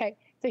 you guys. Okay,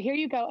 so here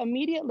you go.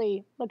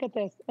 Immediately, look at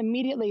this.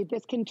 Immediately,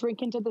 this can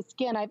drink into the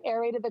skin. I've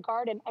aerated the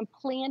garden. I'm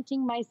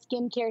planting my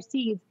skincare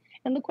seeds.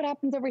 And look what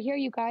happens over here,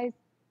 you guys.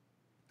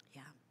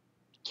 Yeah.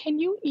 Can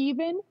you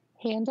even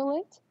handle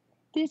it?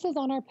 This is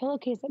on our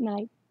pillowcase at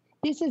night.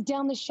 This is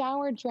down the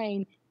shower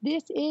drain.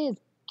 This is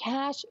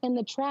cash in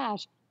the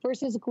trash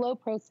versus Glow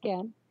Pro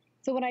Skin.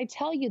 So when I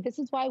tell you, this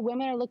is why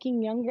women are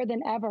looking younger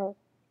than ever.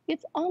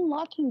 It's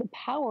unlocking the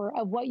power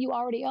of what you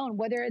already own,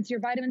 whether it's your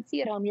vitamin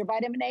C at home, your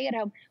vitamin A at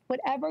home,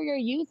 whatever you're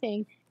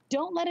using.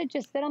 Don't let it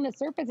just sit on the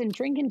surface and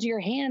drink into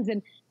your hands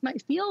and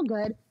might feel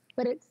good,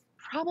 but it's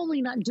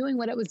probably not doing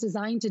what it was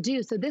designed to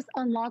do. So this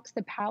unlocks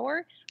the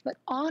power, but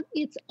on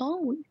its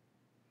own,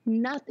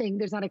 nothing.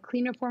 There's not a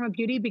cleaner form of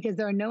beauty because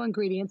there are no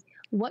ingredients.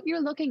 What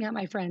you're looking at,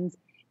 my friends,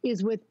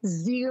 is with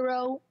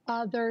 0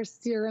 other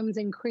serums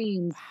and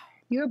creams.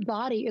 Your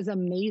body is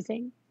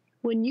amazing.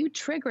 When you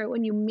trigger it,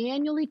 when you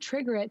manually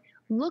trigger it,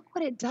 look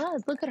what it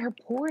does. Look at her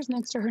pores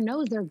next to her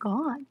nose. They're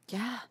gone.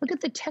 Yeah. Look at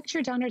the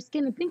texture down her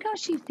skin. And think how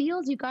she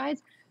feels, you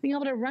guys, being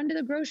able to run to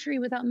the grocery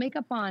without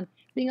makeup on,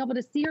 being able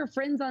to see her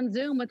friends on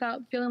Zoom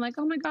without feeling like,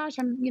 oh my gosh,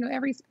 I'm, you know,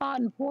 every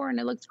spot and pore and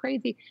it looks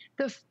crazy.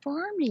 The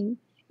firming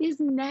is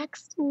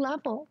next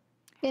level.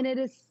 And it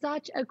is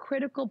such a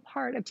critical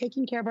part of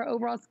taking care of our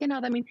overall skin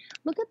health. I mean,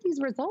 look at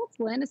these results,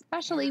 Lynn,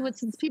 especially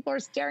since people are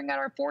staring at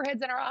our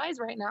foreheads and our eyes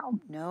right now.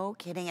 No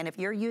kidding. And if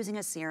you're using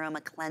a serum,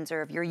 a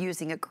cleanser, if you're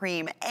using a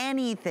cream,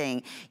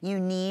 anything, you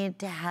need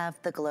to have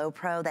the Glow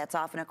Pro. That's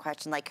often a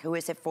question like, who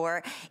is it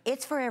for?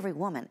 It's for every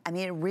woman. I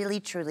mean, it really,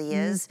 truly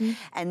is. Mm-hmm.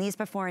 And these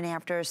before and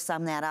afters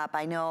sum that up.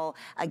 I know,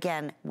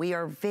 again, we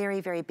are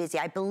very, very busy.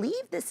 I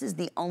believe this is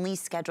the only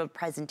scheduled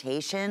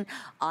presentation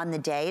on the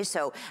day.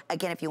 So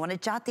again, if you want to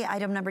jot the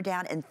item number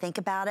down and think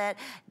about it,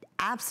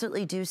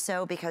 absolutely do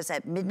so, because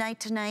at midnight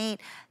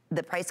tonight,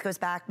 the price goes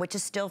back, which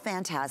is still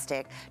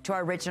fantastic, to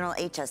our original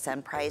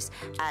HSN price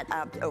at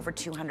over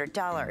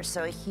 $200.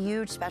 So a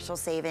huge special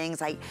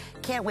savings. I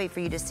can't wait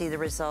for you to see the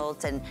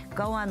results, and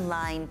go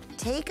online,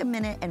 take a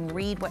minute and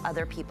read what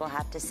other people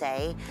have to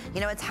say. You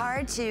know, it's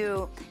hard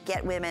to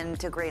get women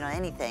to agree on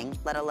anything,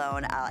 let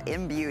alone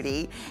in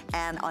beauty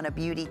and on a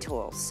beauty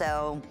tool.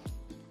 So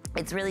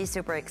it's really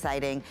super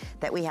exciting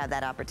that we have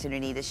that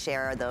opportunity to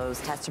share those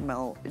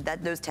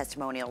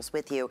testimonials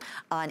with you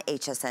on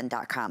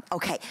hsn.com.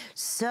 Okay,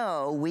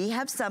 so we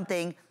have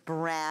something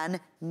brand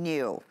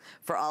new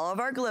for all of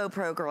our Glow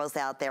Pro girls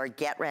out there.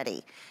 Get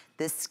ready.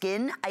 The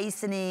skin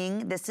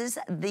icing, this is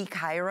the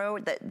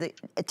the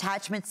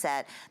attachment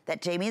set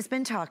that Jamie has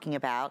been talking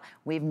about.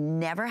 We've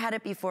never had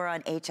it before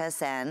on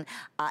HSN.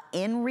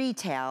 In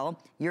retail,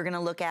 you're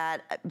gonna look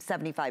at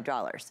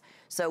 $75.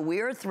 So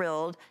we're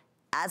thrilled,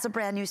 as a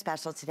brand new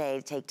special today,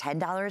 to take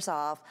 $10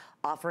 off,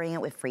 offering it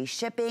with free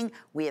shipping.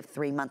 We have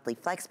 3 monthly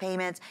flex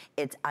payments.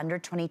 It's under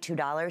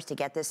 $22 to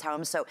get this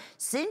home. So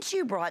since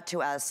you brought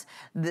to us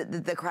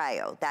the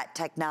cryo, that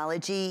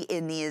technology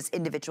in these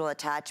individual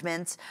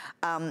attachments,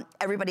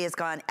 everybody has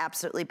gone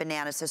absolutely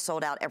bananas, has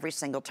sold out every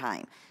single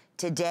time.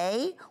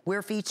 Today,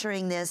 we're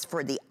featuring this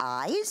for the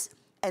eyes,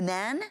 and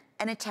then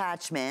an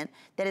attachment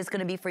that is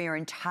gonna be for your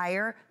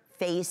entire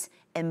face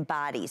and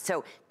body.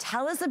 So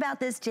tell us about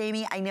this,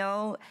 Jamie. I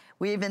know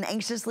we've been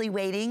anxiously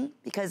waiting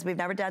because we've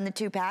never done the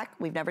 2-pack.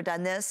 We've never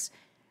done this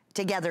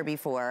together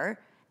before,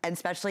 and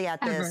especially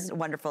at this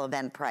wonderful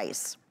event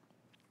price.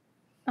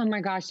 Oh my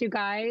gosh, you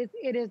guys,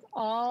 it is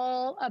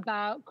all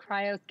about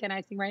cryo skin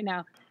icing right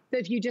now. So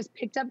if you just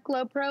picked up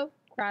Glow Pro,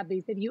 grab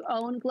these. If you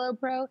own Glow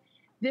Pro,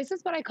 this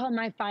is what I call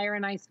my fire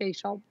and ice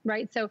facial,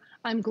 right? So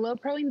I'm Glow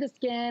Proing the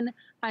skin,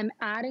 I'm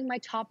adding my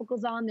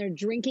topicals on, they're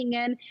drinking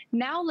in.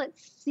 Now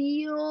let's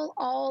seal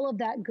all of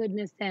that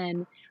goodness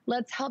in.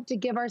 Let's help to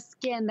give our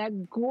skin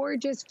that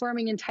gorgeous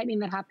firming and tightening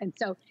that happens.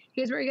 So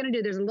here's what you're gonna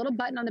do. There's a little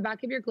button on the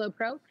back of your Glow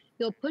Pro.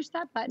 You'll push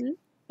that button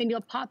and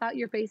you'll pop out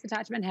your face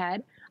attachment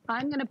head.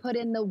 I'm gonna put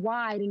in the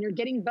wide, and you're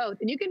getting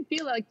both. And you can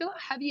feel it, like, feel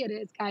how heavy it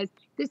is, guys.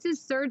 This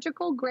is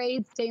surgical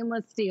grade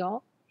stainless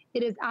steel.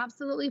 It is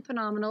absolutely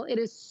phenomenal. It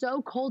is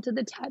so cold to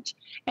the touch.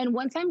 And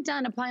once I'm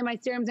done applying my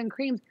serums and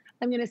creams,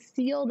 I'm gonna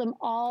seal them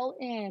all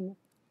in.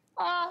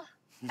 Oh,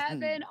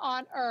 heaven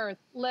on earth,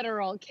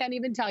 literal, can't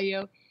even tell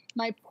you.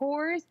 My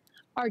pores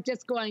are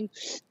just going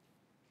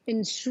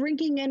and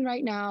shrinking in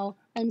right now.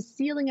 I'm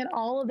sealing in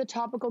all of the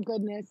topical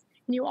goodness.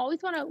 And you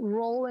always wanna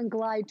roll and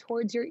glide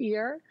towards your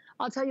ear.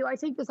 I'll tell you, I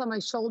take this on my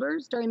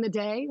shoulders during the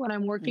day when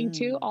I'm working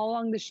too, all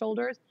along the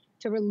shoulders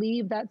to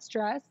relieve that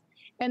stress.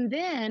 And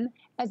then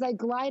as I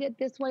glide it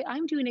this way,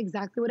 I'm doing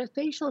exactly what a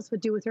facialist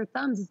would do with her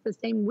thumbs. It's the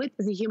same width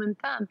as a human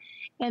thumb.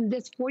 And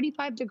this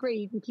 45 degree,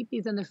 you can keep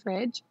these in the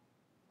fridge,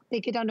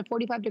 take it down to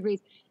 45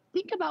 degrees.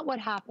 Think about what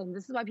happened.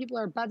 This is why people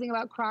are buzzing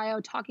about cryo,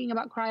 talking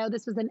about cryo.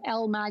 This was an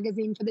Elle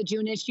magazine for the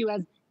June issue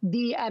as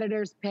the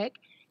editor's pick.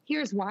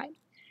 Here's why.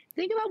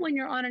 Think about when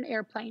you're on an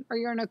airplane or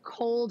you're in a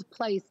cold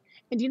place.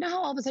 And do you know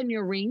how all of a sudden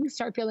your rings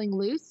start feeling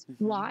loose?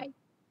 Why?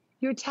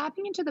 You're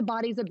tapping into the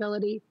body's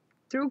ability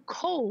through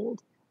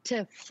cold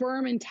to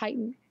firm and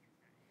tighten.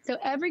 So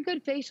every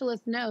good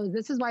facialist knows,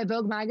 this is why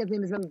Vogue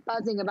magazine has been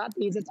buzzing about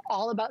these. It's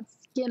all about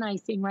skin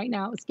icing right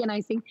now, skin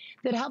icing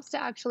that helps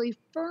to actually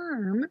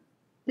firm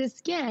the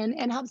skin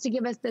and helps to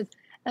give us this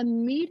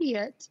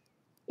immediate,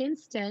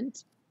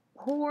 instant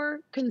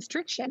pore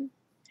constriction.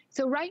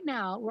 So right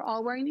now, we're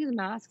all wearing these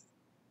masks.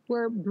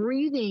 We're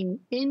breathing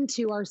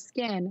into our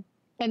skin,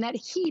 and that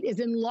heat is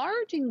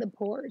enlarging the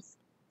pores.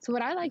 So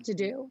what I like to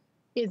do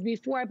is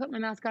before I put my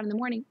mask on in the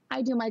morning,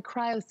 I do my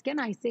cryo skin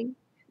icing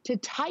to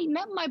tighten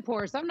up my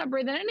pores. So I'm not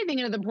breathing anything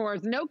into the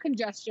pores, no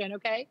congestion,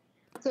 okay?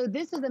 So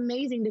this is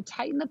amazing to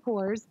tighten the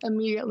pores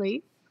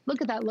immediately.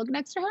 Look at that, look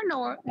next to her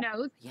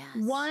nose. Yes.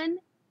 One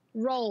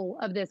roll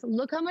of this.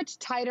 Look how much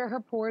tighter her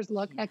pores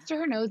look next to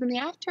her nose in the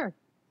after.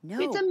 No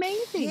it's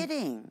amazing.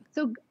 Kidding.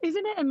 So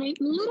isn't it amazing?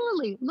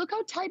 Literally, look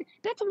how tight.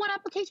 That's one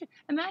application.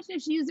 Imagine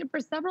if she used it for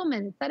several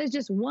minutes. That is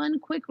just one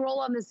quick roll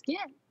on the skin.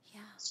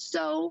 Yeah.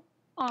 So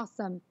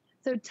awesome.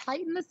 So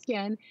tighten the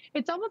skin.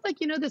 It's almost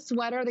like, you know, the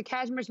sweater, the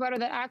cashmere sweater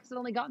that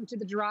accidentally got into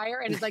the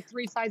dryer and is like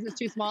 3 sizes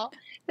too small.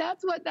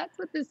 That's what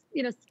this,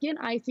 you know, skin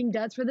icing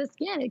does for the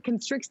skin. It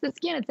constricts the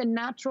skin. It's a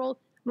natural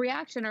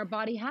reaction our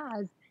body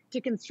has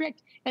to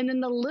constrict. And then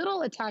the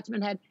little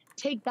attachment head,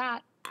 take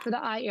that for the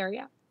eye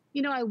area.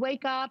 You know, I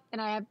wake up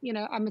and I have, you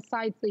know, I'm a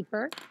side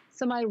sleeper.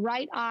 So my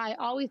right eye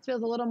always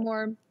feels a little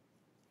more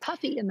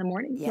puffy in the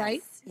morning,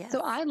 right? Yes.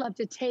 So I love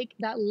to take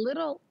that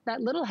little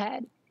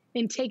head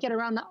and take it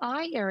around the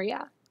eye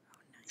area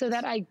so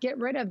that I get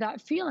rid of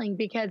that feeling,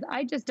 because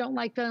I just don't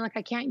like feeling like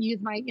I can't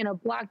use my, you know,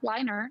 black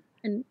liner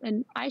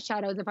and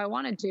eyeshadows if I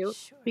wanted to,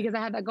 because I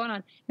have that going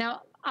on.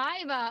 Now,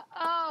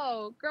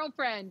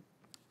 girlfriend,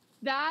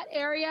 that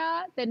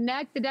area, the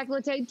neck, the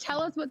décolleté,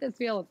 tell us what this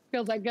feels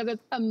like, because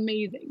it's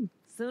amazing.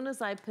 As soon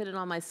as I put it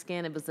on my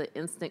skin, it was an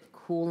instant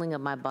cooling of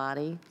my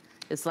body.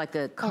 It's like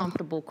a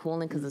comfortable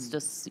cooling because it's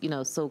just, you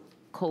know, so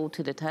cold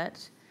to the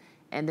touch.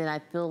 And then I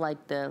feel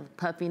like the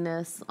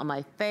puffiness on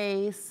my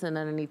face and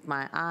underneath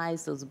my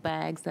eyes, those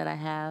bags that I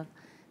have,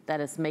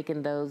 that is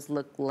making those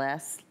look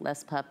less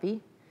puffy.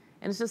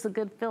 And it's just a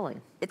good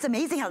feeling. It's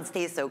amazing how it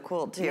stays so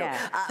cool, too. Yeah.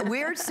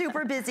 We're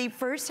super busy.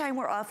 First time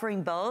we're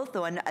offering both,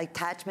 one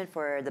attachment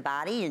for the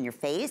body and your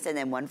face, and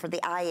then one for the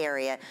eye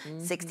area,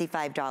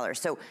 $65.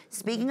 So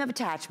speaking of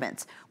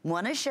attachments,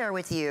 want to share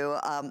with you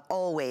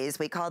always,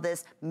 we call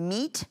this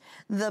Meet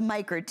the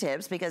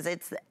Microtips because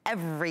it's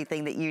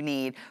everything that you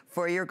need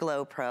for your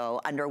Glow Pro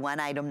under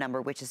one item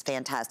number, which is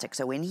fantastic.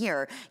 So in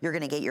here, you're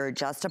going to get your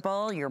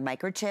adjustable, your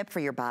microchip for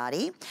your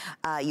body.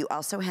 You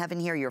also have in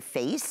here your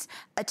face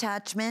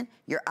attachment,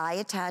 your eye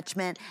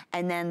attachment,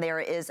 and then there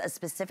is a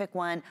specific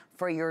one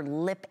for your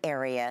lip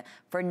area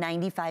for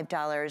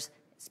 $95.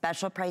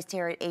 Special price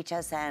here at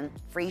HSN,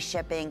 free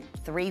shipping,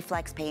 3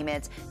 flex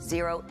payments,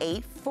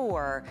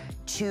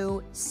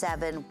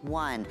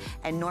 084271.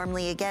 And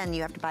normally, again,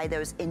 you have to buy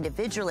those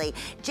individually.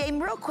 Jane,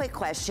 real quick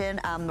question,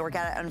 we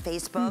got it on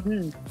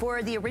Facebook.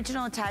 For the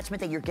original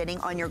attachment that you're getting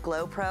on your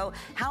Glow Pro,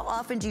 how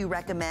often do you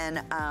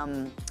recommend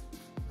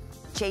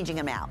changing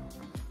them out?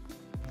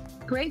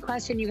 Great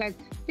question, you guys.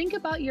 Think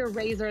about your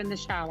razor in the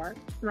shower,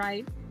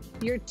 right?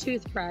 Your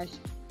toothbrush.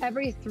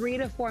 Every 3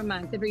 to 4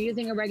 months, if you're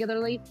using it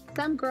regularly.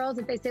 Some girls,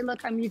 if they say,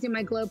 look, I'm using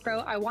my Glow Pro,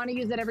 I want to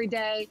use it every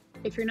day.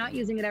 If you're not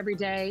using it every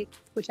day,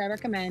 which I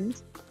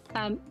recommend,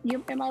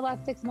 it might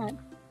last 6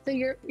 months. So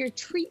your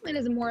treatment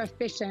is more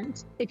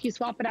efficient if you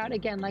swap it out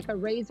again, like a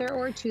razor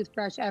or a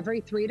toothbrush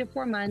every 3 to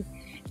 4 months.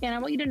 And I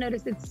want you to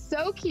notice it's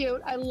so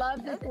cute. I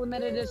love this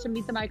limited edition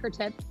Meet the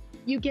Microtip.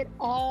 You get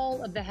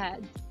all of the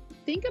heads.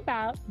 Think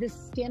about the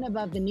skin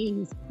above the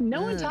knees.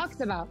 No one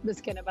talks about the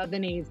skin above the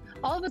knees.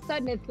 All of a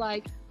sudden, it's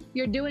like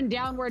you're doing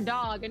downward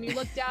dog and you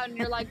look down and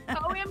you're like,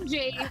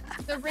 OMG,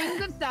 the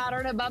rings of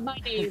Saturn above my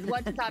knees.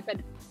 What just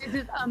happened? This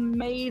is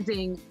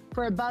amazing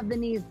for above the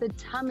knees, the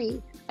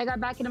tummy. I got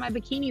back into my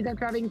bikinis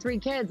after having 3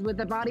 kids with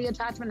the body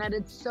attachment head.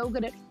 It's so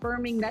good at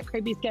firming that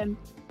crepey skin.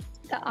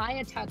 The eye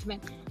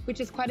attachment, which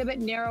is quite a bit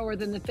narrower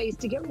than the face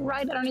to get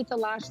right underneath the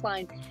lash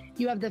line.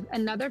 You have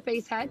another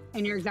face head,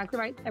 and you're exactly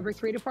right, every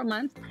 3 to 4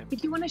 months.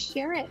 If you want to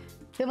share it,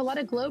 we have a lot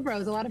of Glow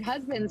Pros, a lot of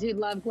husbands who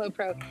love Glow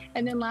Pro.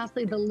 And then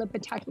lastly, the lip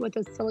attachment with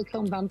those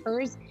silicone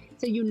bumpers.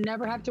 So you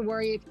never have to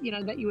worry if,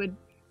 that you would,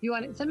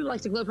 some people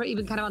like to Glow Pro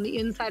even kind of on the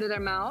inside of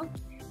their mouth.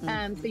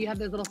 So you have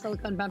those little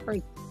silicone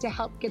bumpers to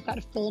help get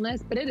that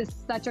fullness, but it is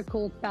such a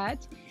cool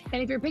set.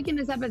 And if you're picking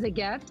this up as a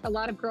gift, a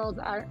lot of girls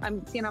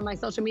I'm seeing on my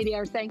social media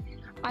are saying,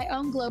 I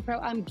own Glow Pro,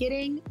 I'm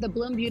getting the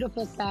Bloom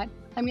Beautiful set.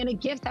 I'm gonna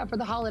gift that for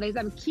the holidays.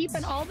 I'm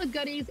keeping all the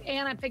goodies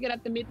and I'm picking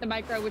up the Meet the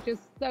Micro, which is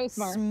so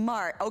smart.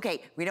 Smart,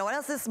 okay, we know what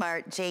else is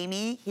smart.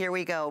 Jamie, here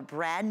we go,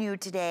 brand new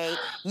today.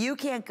 You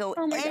can't go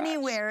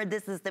anywhere.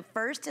 This is the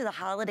first of the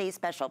holiday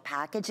special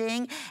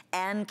packaging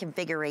and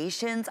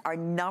configurations. Our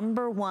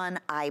 #1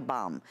 eye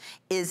balm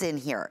is in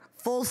here,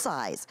 full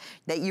size,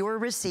 that you are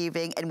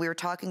receiving. And we were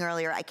talking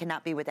earlier, I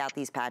cannot be without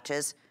these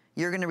patches.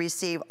 You're gonna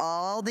receive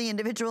all the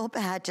individual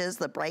patches,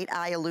 the bright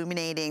eye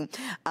illuminating.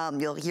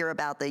 You'll hear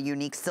about the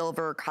unique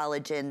silver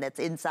collagen that's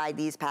inside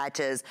these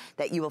patches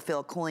that you will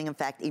feel a cooling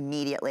effect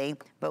immediately.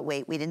 But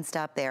wait, we didn't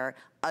stop there.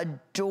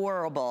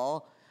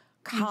 Adorable,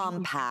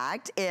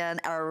 compact in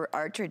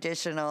our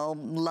traditional,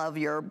 love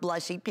your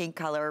blushy pink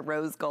color,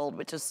 rose gold,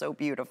 which is so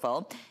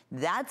beautiful.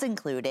 That's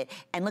included.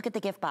 And look at the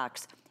gift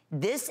box.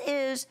 This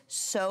is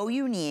so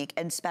unique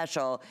and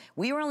special.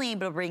 We were only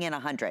able to bring in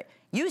 100.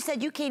 You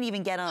said you can't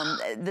even get them.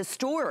 The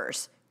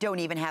stores don't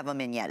even have them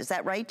in yet. Is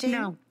that right,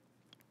 Jane?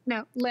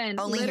 No, Lynn.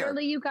 Only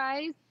literally, here. You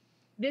guys,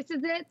 this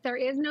is it. There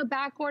is no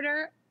back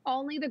order.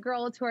 Only the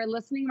girls who are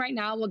listening right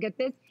now will get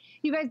this.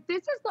 You guys,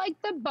 this is like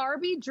the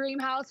Barbie dream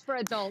house for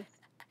adults.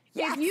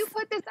 Yes. If you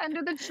put this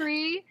under the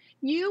tree,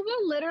 you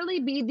will literally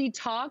be the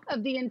talk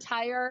of the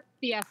entire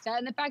fiesta.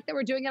 And the fact that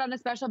we're doing it on a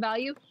special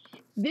value,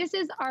 this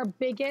is our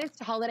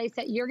biggest holiday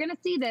set. You're going to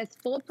see this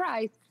full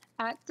price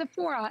at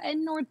Sephora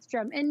and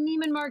Nordstrom and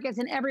Neiman Marcus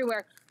and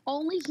everywhere.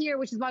 Only here,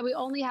 which is why we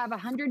only have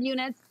 100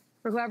 units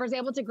for whoever's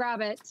able to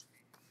grab it,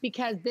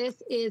 because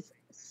this is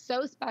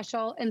so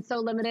special and so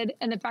limited.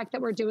 And the fact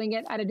that we're doing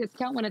it at a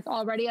discount when it's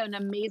already an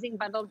amazing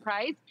bundled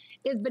price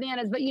is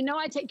bananas. But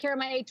I take care of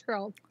my H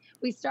girls.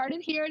 We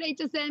started here at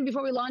HSN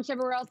before we launched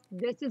everywhere else.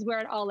 This is where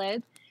it all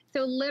is.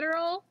 So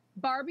literal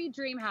Barbie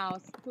dream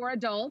house for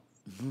adults.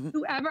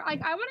 Whoever, I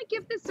want to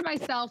give this to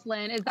myself,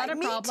 Lynn. Is that a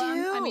problem?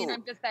 Me too. I mean,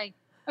 I'm just saying.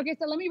 Okay,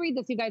 so let me read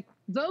this, you guys.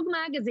 Vogue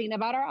magazine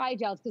about our eye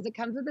gels, because it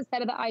comes with a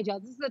set of the eye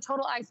gels. This is a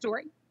total eye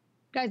story.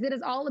 Guys, it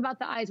is all about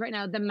the eyes right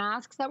now. The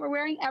masks that we're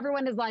wearing,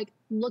 everyone is like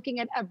looking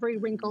at every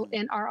wrinkle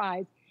in our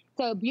eyes.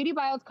 So Beauty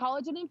Bio's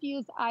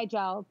collagen-infused eye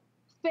gels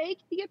fake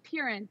the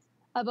appearance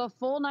of a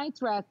full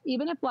night's rest,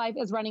 even if life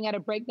is running at a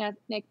breakneck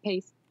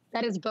pace.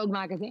 That is Vogue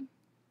magazine.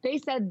 They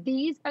said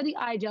these are the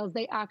eye gels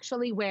they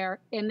actually wear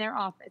in their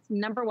office.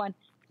 #1.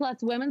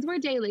 Plus, Women's Wear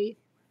Daily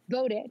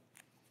voted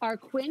our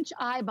Quench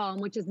Eye Balm,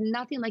 which is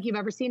nothing like you've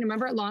ever seen.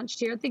 Remember, it launched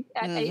here at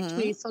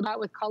HB, sold out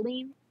with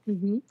Colleen.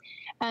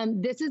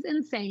 This is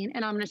insane,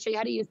 and I'm going to show you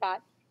how to use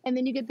that. And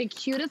then you get the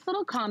cutest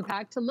little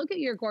compact to look at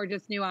your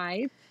gorgeous new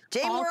eyes.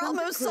 Jane, All we're comes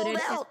almost sold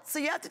included. out. So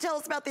you have to tell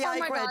us about the eye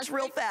quench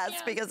real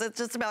fast because it's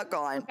just about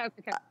gone.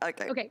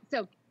 Okay,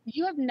 so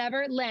you have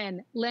never,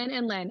 Lynn.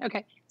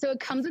 Okay, so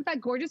it comes with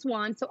that gorgeous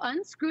wand. So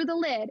unscrew the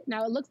lid.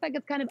 Now it looks like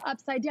it's kind of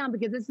upside down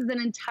because this is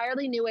an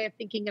entirely new way of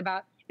thinking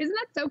about. Isn't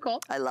that so cool?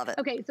 I love it.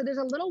 Okay, so there's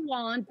a little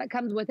wand that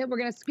comes with it. We're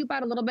gonna scoop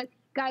out a little bit.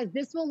 Guys,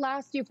 this will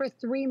last you for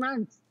 3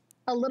 months.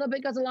 A little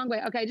bit goes a long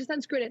way. Okay, I just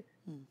unscrewed it.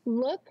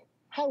 Look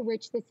how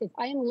rich this is.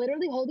 I am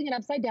literally holding it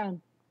upside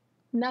down.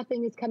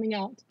 Nothing is coming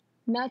out.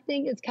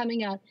 Nothing is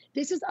coming out.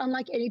 This is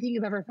unlike anything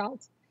you've ever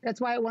felt.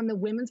 That's why it won the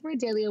Women's Wear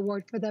Daily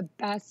Award for the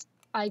best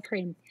eye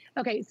cream.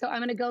 Okay, so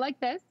I'm gonna go like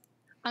this.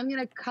 I'm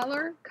gonna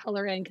color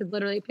in because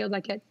literally it feels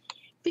like it.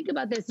 Think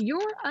about this.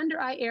 Your under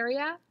eye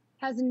area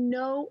has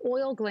no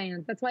oil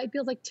glands. That's why it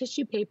feels like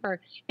tissue paper.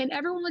 And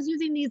everyone was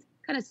using these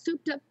kind of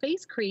souped up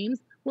face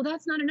creams. Well,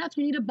 that's not enough.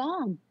 You need a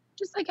balm.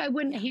 Just like I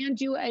wouldn't hand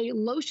you a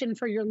lotion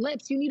for your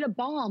lips, you need a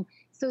balm.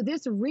 So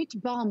this rich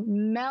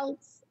balm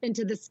melts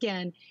into the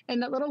skin,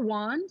 and that little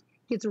wand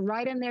gets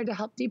right in there to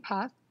help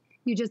depuff.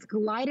 You just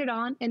glide it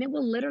on, and it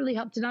will literally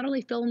help to not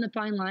only fill in the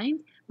fine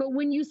lines, but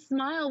when you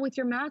smile with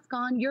your mask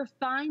on, your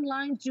fine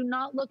lines do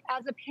not look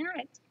as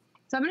apparent.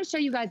 So I'm gonna show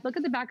you guys, look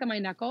at the back of my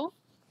knuckle.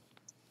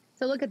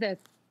 So look at this.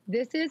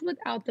 This is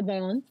without the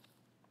balm.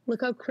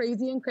 Look how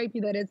crazy and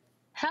crepey that is.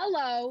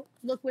 Hello,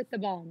 look with the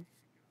balm.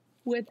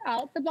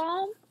 Without the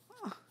balm,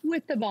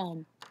 with the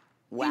balm.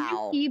 Wow.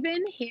 And you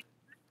even hit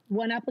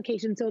one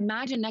application. So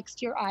imagine next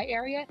to your eye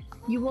area,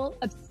 you will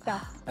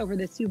obsess over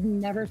this. You've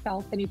never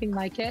felt anything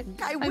like it.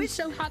 I'm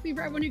so happy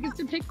for everyone who gets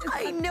to pick this up.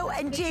 I know,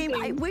 and James,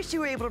 I wish you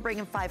were able to bring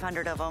in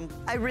 500 of them.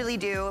 I really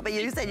do, but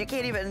you said you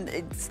can't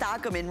even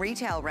stock them in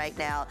retail right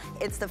now.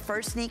 It's the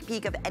first sneak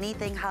peek of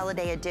anything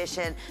holiday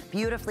edition,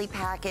 beautifully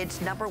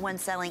packaged, #1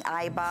 selling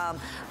eye balm.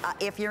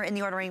 If you're in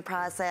the ordering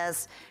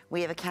process,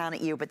 we have a count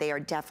at you, but they are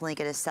definitely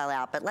gonna sell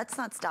out. But let's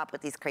not stop with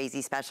these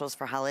crazy specials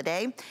for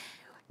holiday.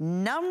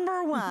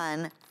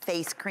 #1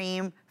 face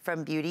cream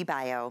from Beauty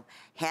Bio,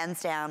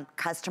 hands down,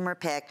 customer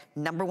pick,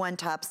 #1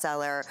 top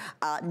seller,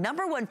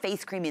 #1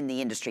 face cream in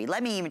the industry.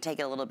 Let me even take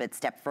it a little bit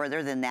step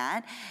further than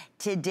that.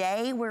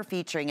 Today we're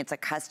featuring, it's a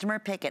customer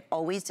pick, it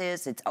always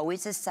is, it's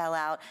always a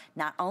sellout.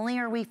 Not only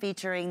are we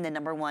featuring the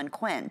 #1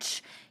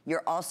 quench,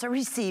 you're also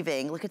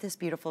receiving, look at this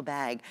beautiful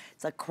bag.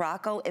 It's a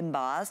Croco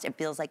embossed. It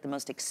feels like the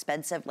most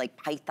expensive like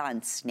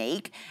python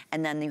snake.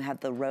 And then you have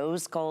the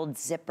rose gold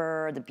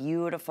zipper, the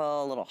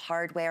beautiful little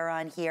hardware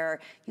on here.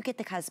 You get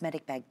the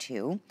cosmetic bag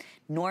too.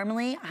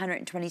 Normally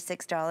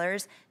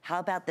 $126. How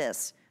about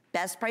this?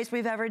 Best price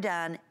we've ever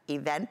done,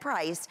 event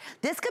price.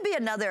 This could be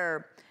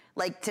another,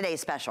 like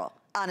today's special.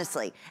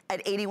 Honestly, at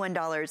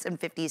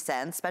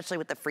 $81.50, especially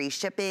with the free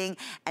shipping.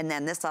 And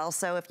then this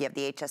also, if you have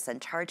the HSN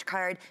charge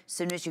card, as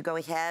soon as you go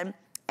ahead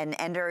and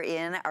enter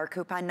in our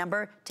coupon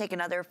number, take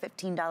another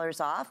 $15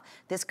 off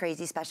this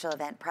crazy special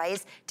event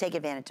price. Take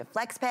advantage of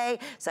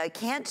FlexPay. So I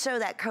can't show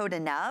that code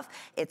enough.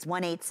 It's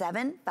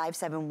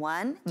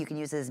 1-877-571. You can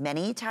use it as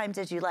many times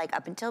as you like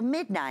up until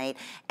midnight.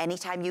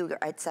 Anytime you are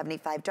at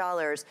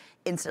 $75,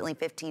 instantly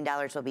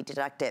 $15 will be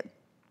deducted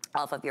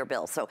off of your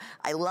bill. So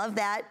I love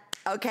that.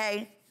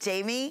 Okay,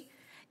 Jamie,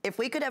 if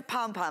we could have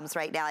pom-poms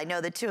right now, I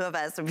know the two of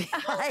us would be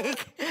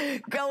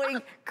like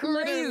going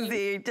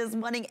crazy, just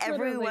wanting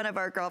every one of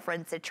our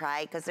girlfriends to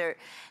try, because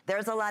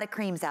there's a lot of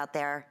creams out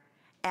there.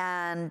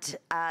 And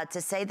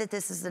to say that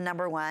this is the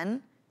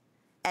 #1,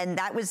 and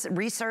that was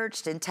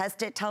researched and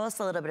tested, tell us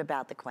a little bit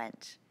about the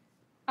quench.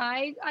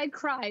 I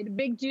cried,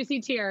 big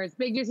juicy tears,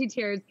 big juicy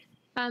tears.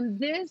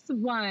 This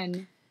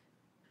won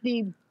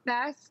the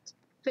best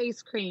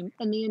face cream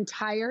in the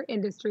entire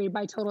industry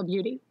by Total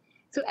Beauty.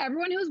 So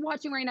everyone who's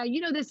watching right now,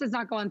 you know this does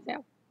not go on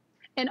sale.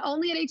 And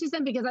only at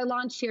HSN, because I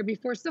launched here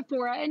before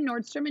Sephora and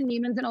Nordstrom and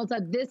Neiman's and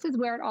Ulta. This is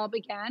where it all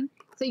began.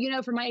 So you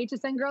know, for my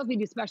HSN girls, we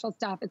do special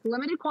stuff. It's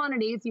limited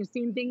quantities. You've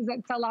seen things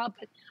that sell out,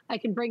 but I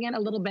can bring in a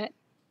little bit.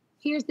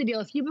 Here's the deal.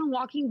 If you've been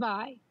walking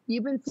by,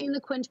 you've been seeing the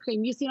Quench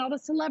cream, you've seen all the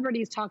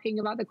celebrities talking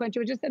about the Quench. It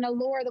was just in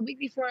Allure the week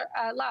before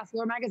last,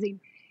 Allure magazine.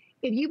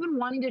 If you've been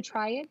wanting to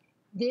try it,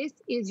 this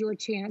is your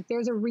chance.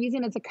 There's a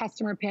reason it's a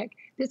customer pick.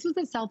 This was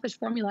a selfish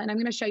formula, and I'm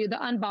going to show you. The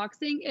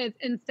unboxing is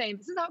insane.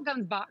 This is how it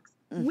comes boxed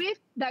with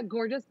that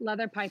gorgeous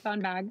leather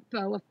python bag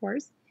bow, of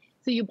course.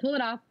 So you pull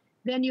it off.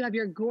 Then you have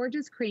your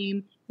gorgeous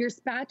cream. Your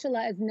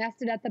spatula is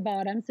nested at the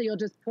bottom, so you'll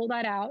just pull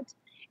that out.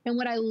 And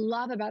what I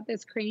love about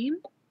this cream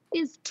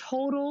is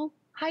total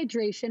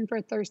hydration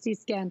for thirsty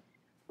skin.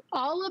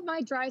 All of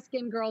my dry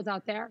skin girls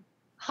out there,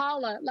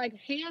 holla, like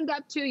hand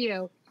up to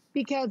you,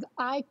 because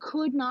I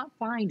could not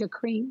find a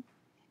cream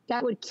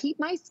that would keep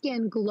my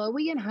skin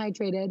glowy and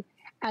hydrated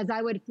as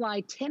I would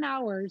fly 10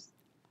 hours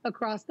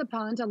across the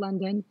pond to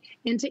London,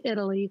 into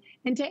Italy,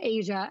 into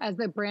Asia, as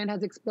the brand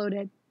has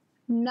exploded.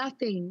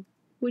 Nothing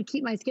would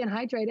keep my skin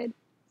hydrated.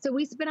 So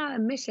we spent out a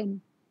mission.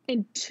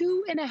 In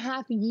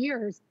 2.5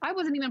 years, I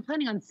wasn't even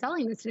planning on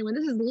selling this to anyone.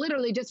 This is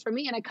literally just for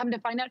me. And I come to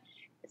find out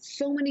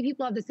so many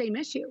people have the same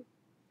issue.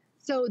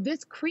 So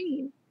this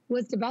cream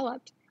was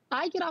developed.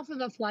 I get off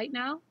of a flight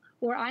now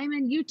or I'm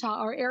in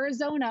Utah or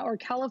Arizona or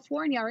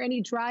California or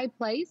any dry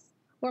place,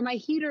 or my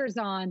heater's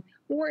on,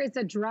 or it's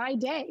a dry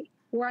day,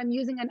 or I'm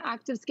using an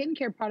active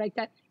skincare product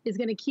that is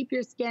going to keep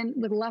your skin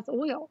with less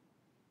oil.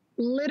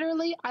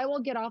 Literally, I will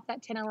get off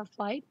that 10-hour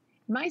flight.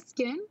 My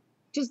skin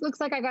just looks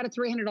like I got a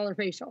 $300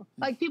 facial.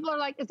 Like, people are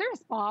like, is there a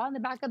spa in the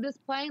back of this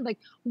plane? Like,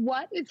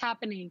 what is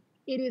happening?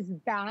 It is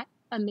that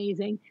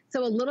amazing.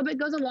 So a little bit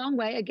goes a long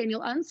way. Again,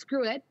 you'll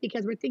unscrew it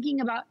because we're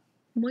thinking about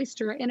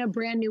moisture in a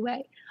brand new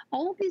way.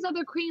 All of these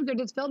other creams are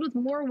just filled with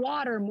more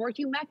water, more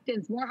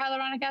humectants, more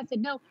hyaluronic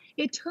acid. No,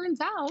 it turns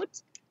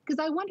out, because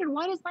I wondered,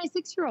 why does my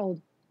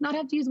 6-year-old not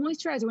have to use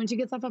moisturizer when she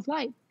gets off a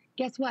flight?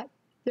 Guess what?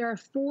 There are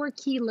 4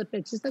 key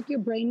lipids. Just like your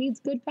brain needs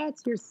good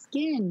fats, your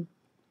skin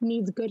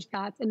needs good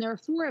fats. And there are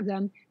 4 of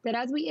them that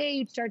as we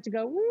age start to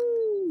go,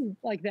 woo,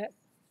 like this.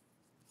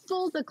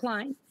 Full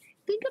decline.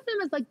 Think of them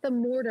as like the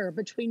mortar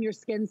between your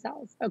skin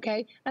cells,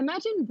 okay?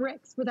 Imagine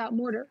bricks without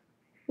mortar.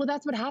 Well,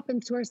 that's what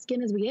happens to our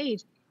skin as we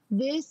age.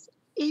 This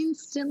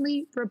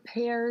instantly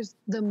repairs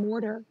the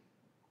mortar.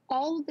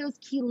 All of those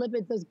key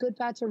lipids, those good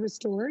fats are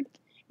restored.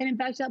 And in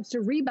fact, it helps to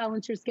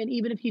rebalance your skin.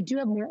 Even if you do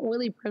have more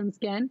oily prone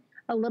skin,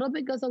 a little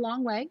bit goes a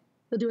long way.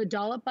 You'll do a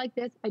dollop like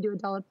this. I do a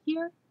dollop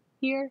here,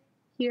 here,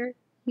 here,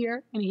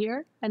 here, and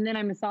here. And then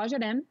I massage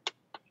it in.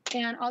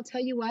 And I'll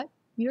tell you what,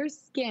 your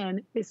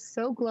skin is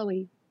so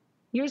glowy.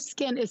 Your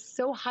skin is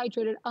so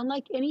hydrated,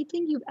 unlike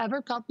anything you've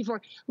ever felt before.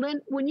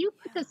 Lynn, when you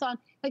put this on,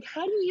 like,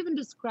 how do you even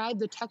describe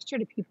the texture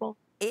to people?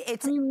 I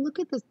mean, look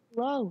at this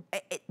glow.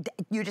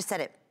 You just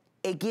said it.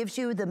 It gives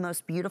you the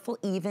most beautiful,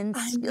 even,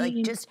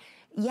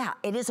 yeah,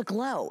 it is a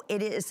glow.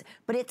 It is,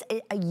 but it's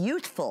a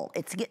youthful,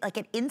 it's like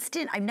an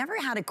instant. I've never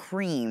had a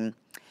cream,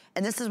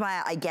 and this is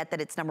why I get that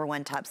it's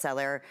 #1 top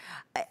seller,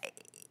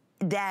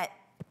 that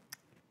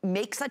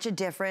makes such a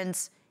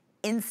difference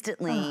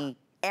instantly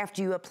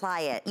after you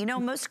apply it. You know,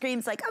 most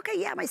creams like, okay,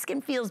 yeah, my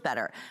skin feels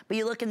better. But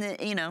you look in the,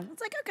 you know,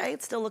 it's like, okay,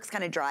 it still looks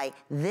kind of dry.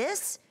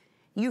 This,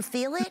 you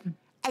feel it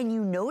and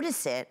you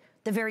notice it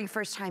the very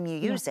first time you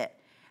use it.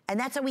 And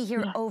that's what we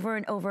hear over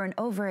and over and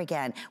over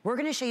again. We're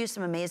gonna show you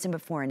some amazing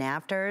before and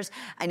afters.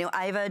 I know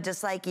Iva,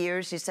 just like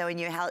you, she's showing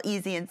you how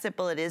easy and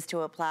simple it is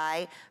to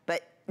apply.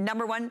 But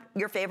 #1,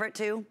 your favorite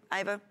too,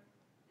 Iva?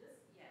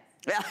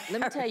 Yes.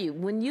 Let me tell you,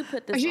 when you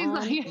put this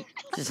on,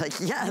 she's like,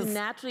 yes. You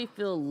naturally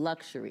feel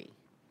luxury.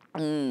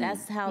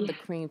 That's how the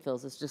cream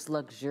feels. It's just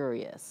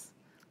luxurious.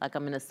 Like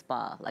I'm in a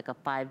spa, like a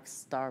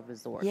 5-star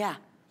resort. Yeah,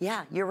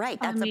 yeah, you're right.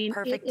 That's a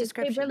perfect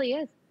description. It really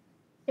is.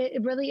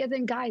 It really is.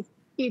 And guys,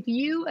 if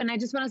you, and I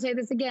just want to say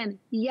this again,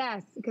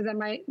 yes, because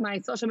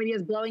my social media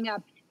is blowing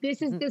up.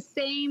 This is the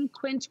same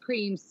quench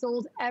cream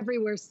sold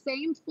everywhere,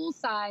 same full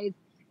size,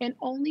 and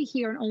only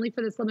here and only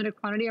for this limited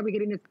quantity are we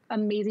getting this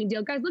amazing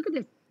deal. Guys, look at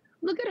this.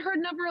 Look at her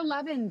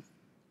 #11s.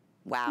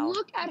 Wow.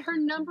 Look at her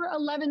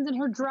 #11s and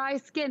her dry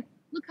skin.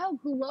 Look how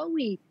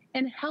glowy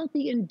and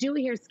healthy and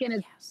dewy her skin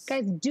is.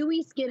 Guys,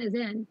 dewy skin is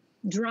in.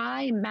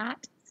 Dry,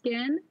 matte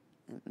skin.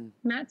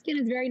 Matte skin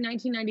is very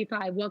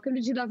 1995. Welcome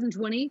to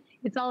 2020.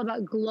 It's all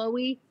about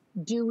glowy,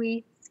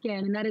 dewy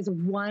skin, and that is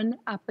one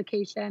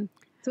application.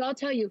 So I'll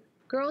tell you,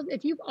 girls,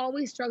 if you've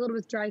always struggled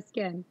with dry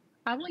skin,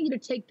 I want you to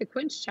take the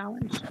Quench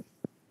Challenge,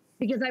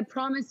 because I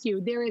promise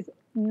you, there is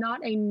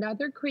not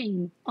another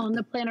cream on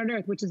the planet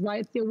Earth, which is why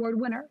it's the award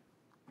winner,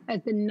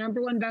 as the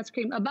 #1 best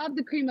cream, above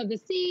the cream of the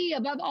sea,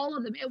 above all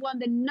of them. It won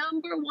the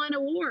 #1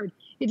 award.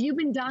 If you've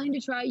been dying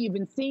to try it, you've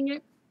been seeing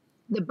it,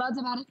 the buzz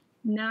about it,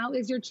 now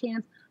is your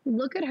chance.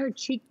 Look at her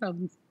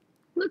cheekbones.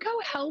 Look how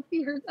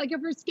healthy her, like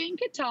if her skin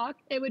could talk,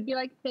 it would be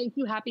like, thank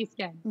you, happy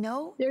skin.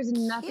 No There's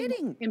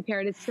nothing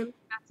compared. It's the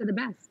best of the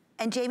best.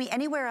 And Jamie,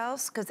 anywhere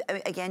else? Because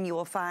again, you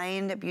will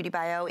find Beauty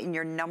Bio in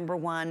your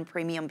 #1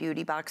 premium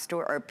beauty box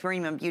store or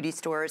premium beauty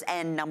stores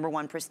and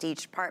 #1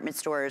 prestige department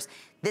stores.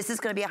 This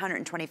is going to be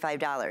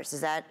 $125.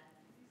 Is that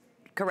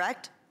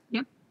correct?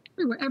 Yep,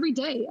 everywhere, every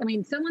day. I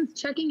mean, someone's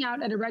checking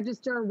out at a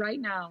register right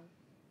now,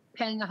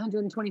 paying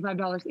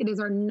 $125. It is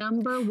our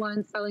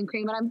 #1 selling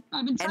cream, and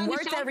I've been trying and to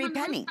worth show every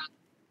penny.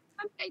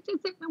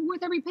 I'm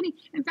worth every penny.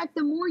 In fact,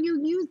 the more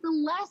you use, the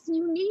less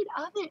you need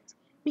of it,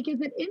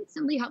 because it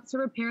instantly helps to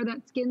repair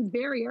that skin's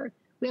barrier.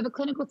 We have a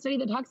clinical study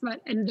that talks about,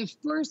 in the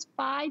first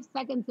 5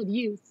 seconds of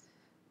use,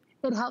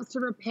 it helps to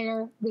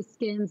repair the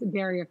skin's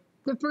barrier.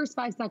 The first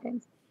 5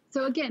 seconds.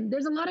 So again,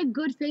 there's a lot of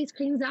good face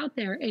creams out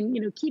there,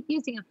 and keep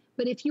using them.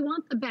 But if you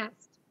want the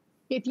best,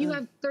 if you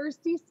have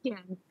thirsty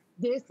skin,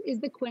 this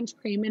is the Quench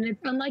Cream, and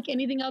it's unlike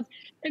anything else.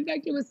 In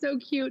fact, it was so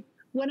cute.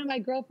 One of my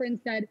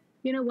girlfriends said,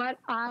 you know what?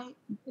 I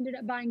ended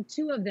up buying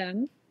 2 of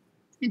them.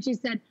 And she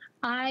said,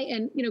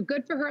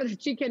 good for her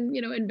that she can,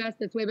 invest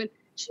this way, but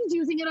she's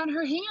using it on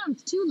her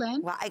hands too,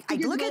 Lynn. Well, I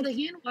look at the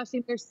hand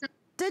washing. There's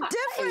the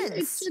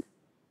difference.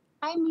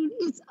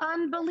 It's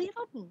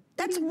unbelievable.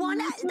 That's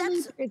one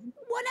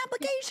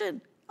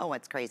application. Oh,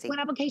 it's crazy. One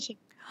application.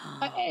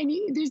 And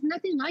there's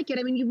nothing like it.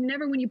 I mean,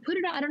 when you put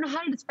it on, I don't know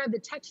how to describe the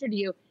texture to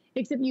you,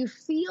 except you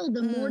feel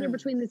the mortar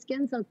between the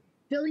skin cells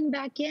filling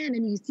back in,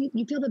 and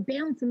you feel the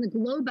balance and the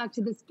glow back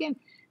to the skin.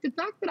 The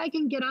fact that I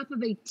can get off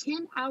of a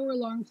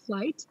 10-hour-long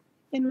flight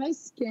and my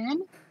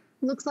skin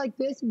looks like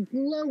this,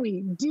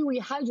 glowy, dewy,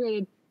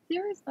 hydrated.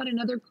 There is not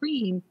another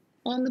cream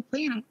on the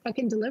planet that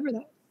can deliver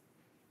that.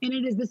 And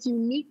it is this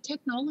unique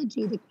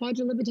technology, the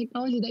quadrilipid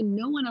technology that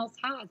no one else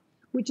has,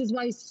 which is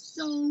why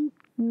so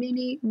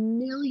many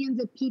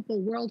millions of people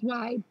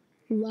worldwide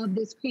love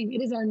this cream.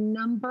 It is our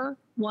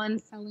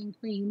 #1 selling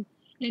cream.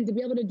 And to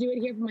be able to do it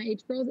here for my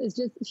H girls is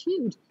just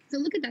huge. So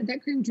look at that.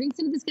 That cream drinks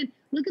into the skin.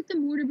 Look at the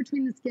mortar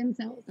between the skin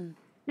cells.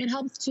 It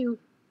helps to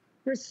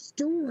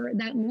restore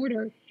that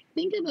mortar.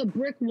 Think of a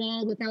brick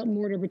wall without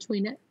mortar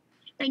between it.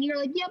 And you're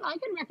like, yep, I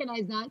can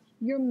recognize that.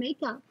 Your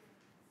makeup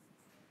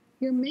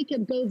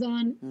goes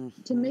on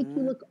to make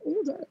you look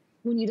older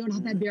when you don't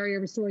have that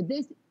barrier restored.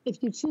 This,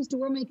 if you choose to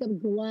wear makeup,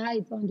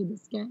 glides onto the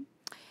skin.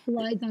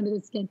 Glides onto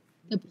the skin.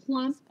 The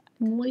plump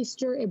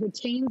moisture, it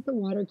retains the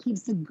water,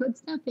 keeps the good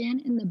stuff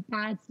in and the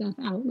bad stuff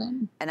out,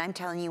 Lynn. And I'm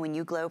telling you, when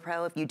you Glow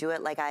Pro, if you do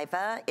it like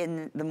Iva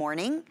in the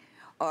morning,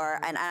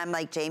 and I'm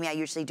like Jamie, I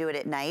usually do it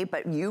at night,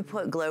 but you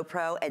put Glow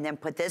Pro and then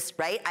put this,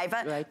 right,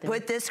 Iva? Right there.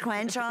 Put this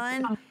quench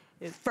on,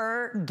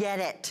 forget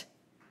it.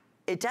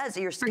 It does,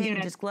 your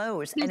skin just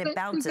glows and it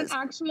bounces.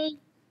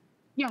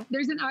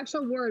 There's an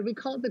actual word, we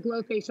call it the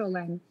Glow Facial,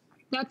 Lynn.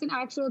 That's an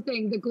actual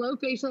thing, the Glow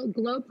Facial,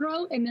 Glow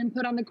Pro, and then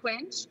put on the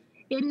quench.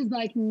 It is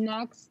like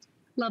next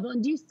level.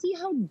 And do you see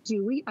how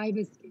dewy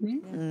Iva's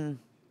skin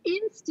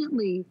is?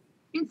 Instantly.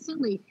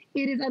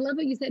 It is, I love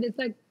what you said, it's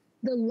like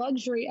the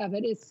luxury of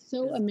it is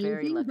so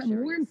amazing, but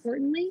more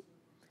importantly,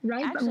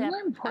 right? Actually, but more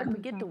importantly, I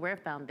forget to wear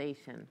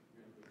foundation.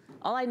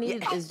 All I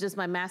need is just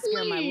my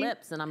mascara and my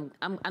lips, and I don't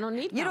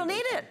need foundation. You don't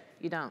need it.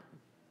 You don't.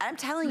 I'm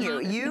telling you,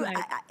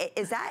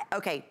 is that,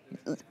 okay,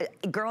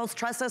 girls,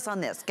 trust us on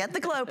this. Get the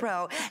Glow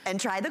Pro and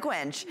try the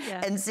quench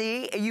and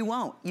see, you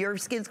won't. Your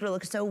skin's gonna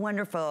look so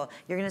wonderful.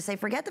 You're gonna say,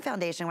 forget the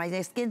foundation, why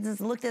my skin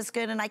doesn't look this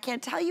good, and I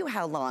can't tell you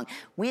how long.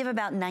 We have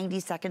about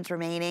 90 seconds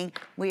remaining.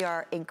 We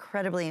are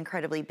incredibly,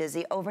 incredibly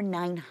busy. Over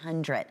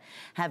 900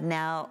 have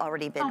now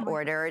already been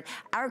ordered.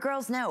 Our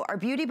girls know, our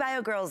Beauty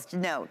Bio girls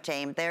know,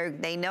 James,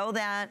 they know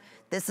that.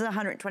 This is a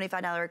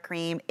 $125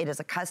 cream. It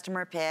is a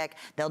customer pick.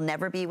 They'll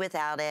never be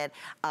without it.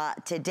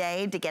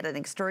 Today, to get an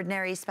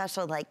extraordinary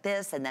special like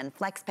this, and then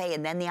FlexPay,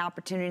 and then the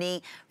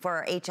opportunity for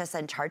our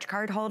HSN charge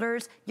card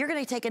holders, you're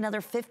gonna take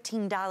another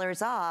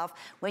 $15 off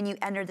when you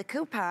enter the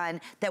coupon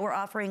that we're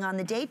offering on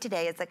the day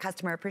today. It's a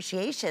customer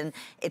appreciation.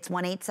 It's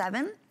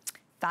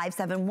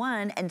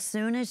 187-571, and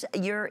soon as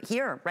you're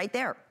here, right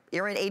there,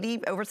 you're at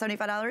over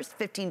 $75,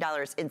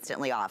 $15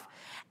 instantly off.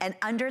 And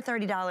under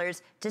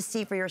 $30 to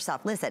see for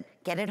yourself. Listen,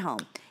 get it home.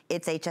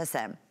 It's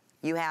HSN.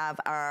 You have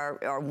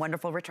our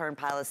wonderful return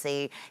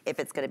policy. If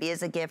it's gonna be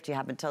as a gift, you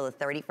have until the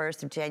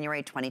 31st of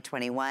January,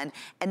 2021.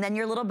 And then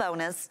your little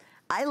bonus.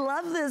 I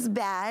love this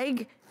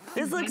bag.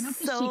 This looks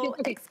so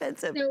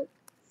expensive. So,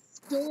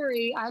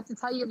 story, I have to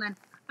tell you, Lynn,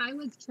 I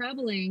was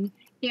traveling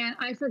and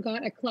I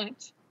forgot a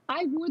clutch.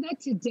 I wore that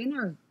to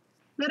dinner.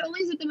 Not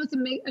only is it the most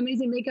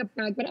amazing makeup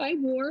bag, but I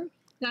wore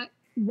that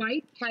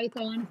white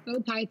python,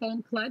 faux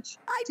python clutch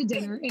to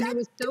dinner. And it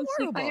was so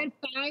chic. I had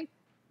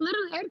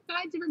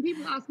five different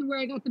people ask me where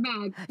I got the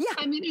bag. Yeah.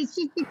 I mean, it's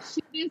just the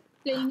cutest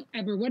thing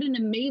ever. What an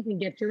amazing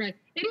gift, you're right.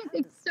 It is,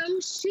 it's so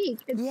chic.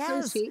 It's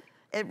so chic.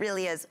 It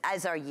really is,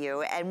 as are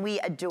you, and we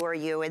adore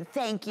you, and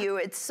thank you.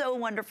 It's so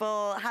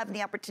wonderful having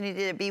the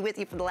opportunity to be with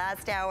you for the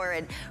last hour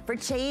and for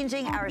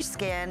changing our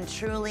skin,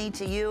 truly,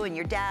 to you and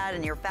your dad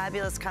and your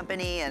fabulous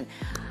company, and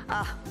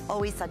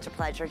always such a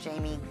pleasure,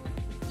 Jamie.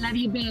 Love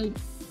you, babe,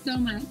 so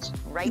much.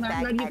 Right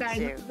back love you at guys.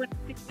 you.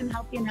 And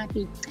healthy and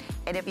happy.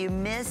 And if you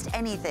missed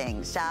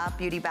anything, shop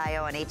Beauty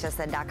Bio on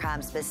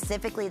hsn.com,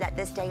 specifically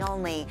this day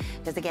only,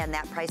 because again,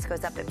 that price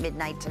goes up at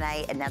midnight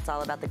tonight, and that's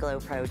all about the Glow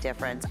Pro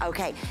difference.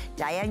 Okay,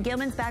 Diane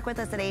Gilman's back with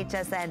us at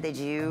HSN. Did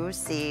you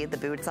see the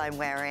boots I'm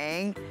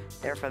wearing?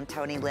 They're from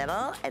Tony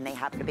Little, and they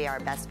happen to be our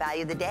best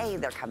value of the day.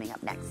 They're coming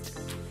up next.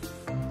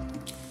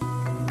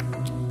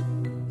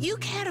 You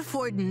can't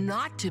afford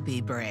not to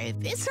be brave.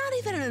 It's not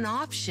even an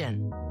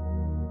option.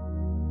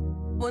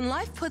 When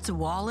life puts a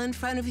wall in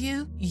front of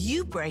you,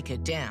 you break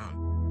it down.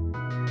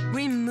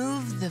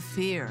 Remove the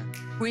fear.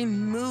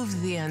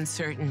 Remove the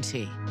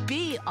uncertainty.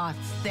 Be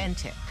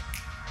authentic.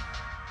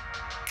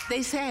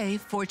 They say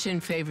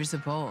fortune favors the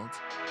bold.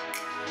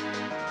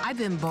 I've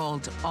been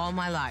bold all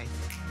my life,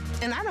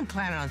 and I don't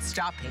plan on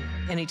stopping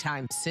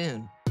anytime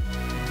soon.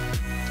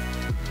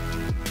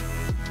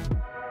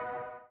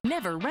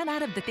 Never run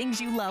out of the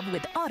things you love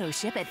with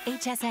AutoShip at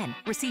HSN.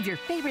 Receive your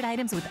favorite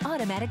items with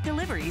automatic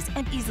deliveries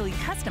and easily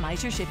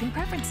customize your shipping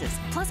preferences.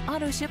 Plus,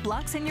 AutoShip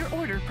locks in your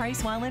order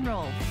price while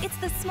enrolled. It's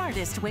the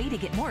smartest way to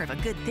get more of a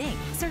good thing.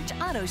 Search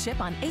AutoShip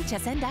on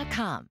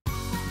hsn.com.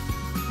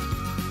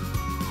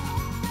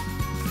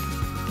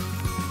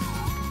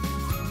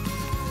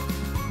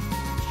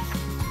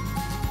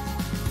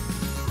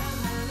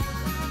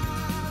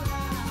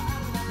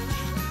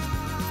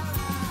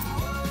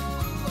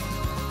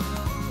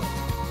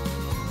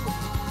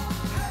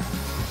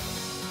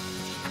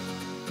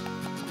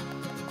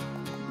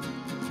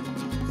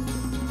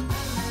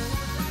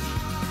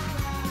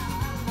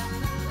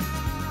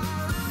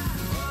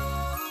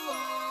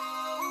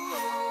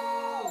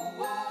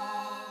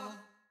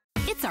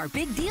 It's our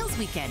big deals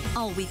weekend,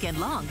 all weekend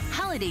long.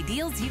 Holiday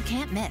deals you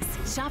can't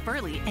miss. Shop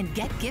early and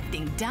get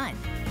gifting done.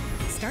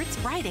 Starts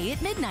Friday at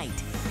midnight.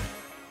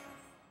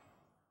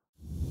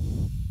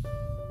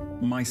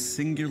 My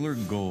singular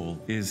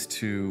goal is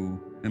to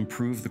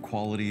improve the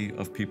quality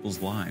of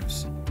people's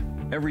lives.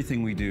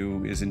 Everything we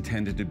do is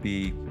intended to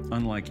be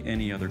unlike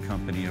any other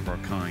company of our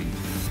kind.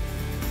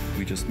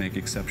 We just make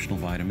exceptional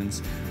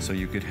vitamins so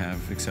you could have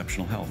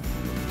exceptional health.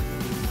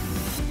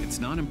 It's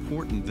not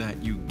important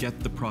that you get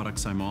the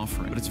products I'm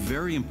offering, but it's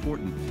very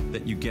important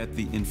that you get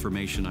the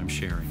information I'm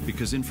sharing,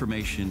 because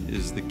information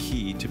is the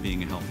key to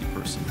being a healthy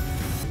person.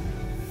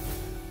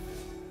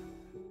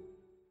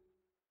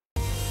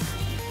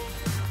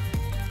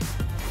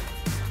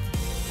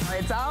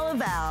 It's all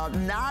about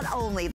not only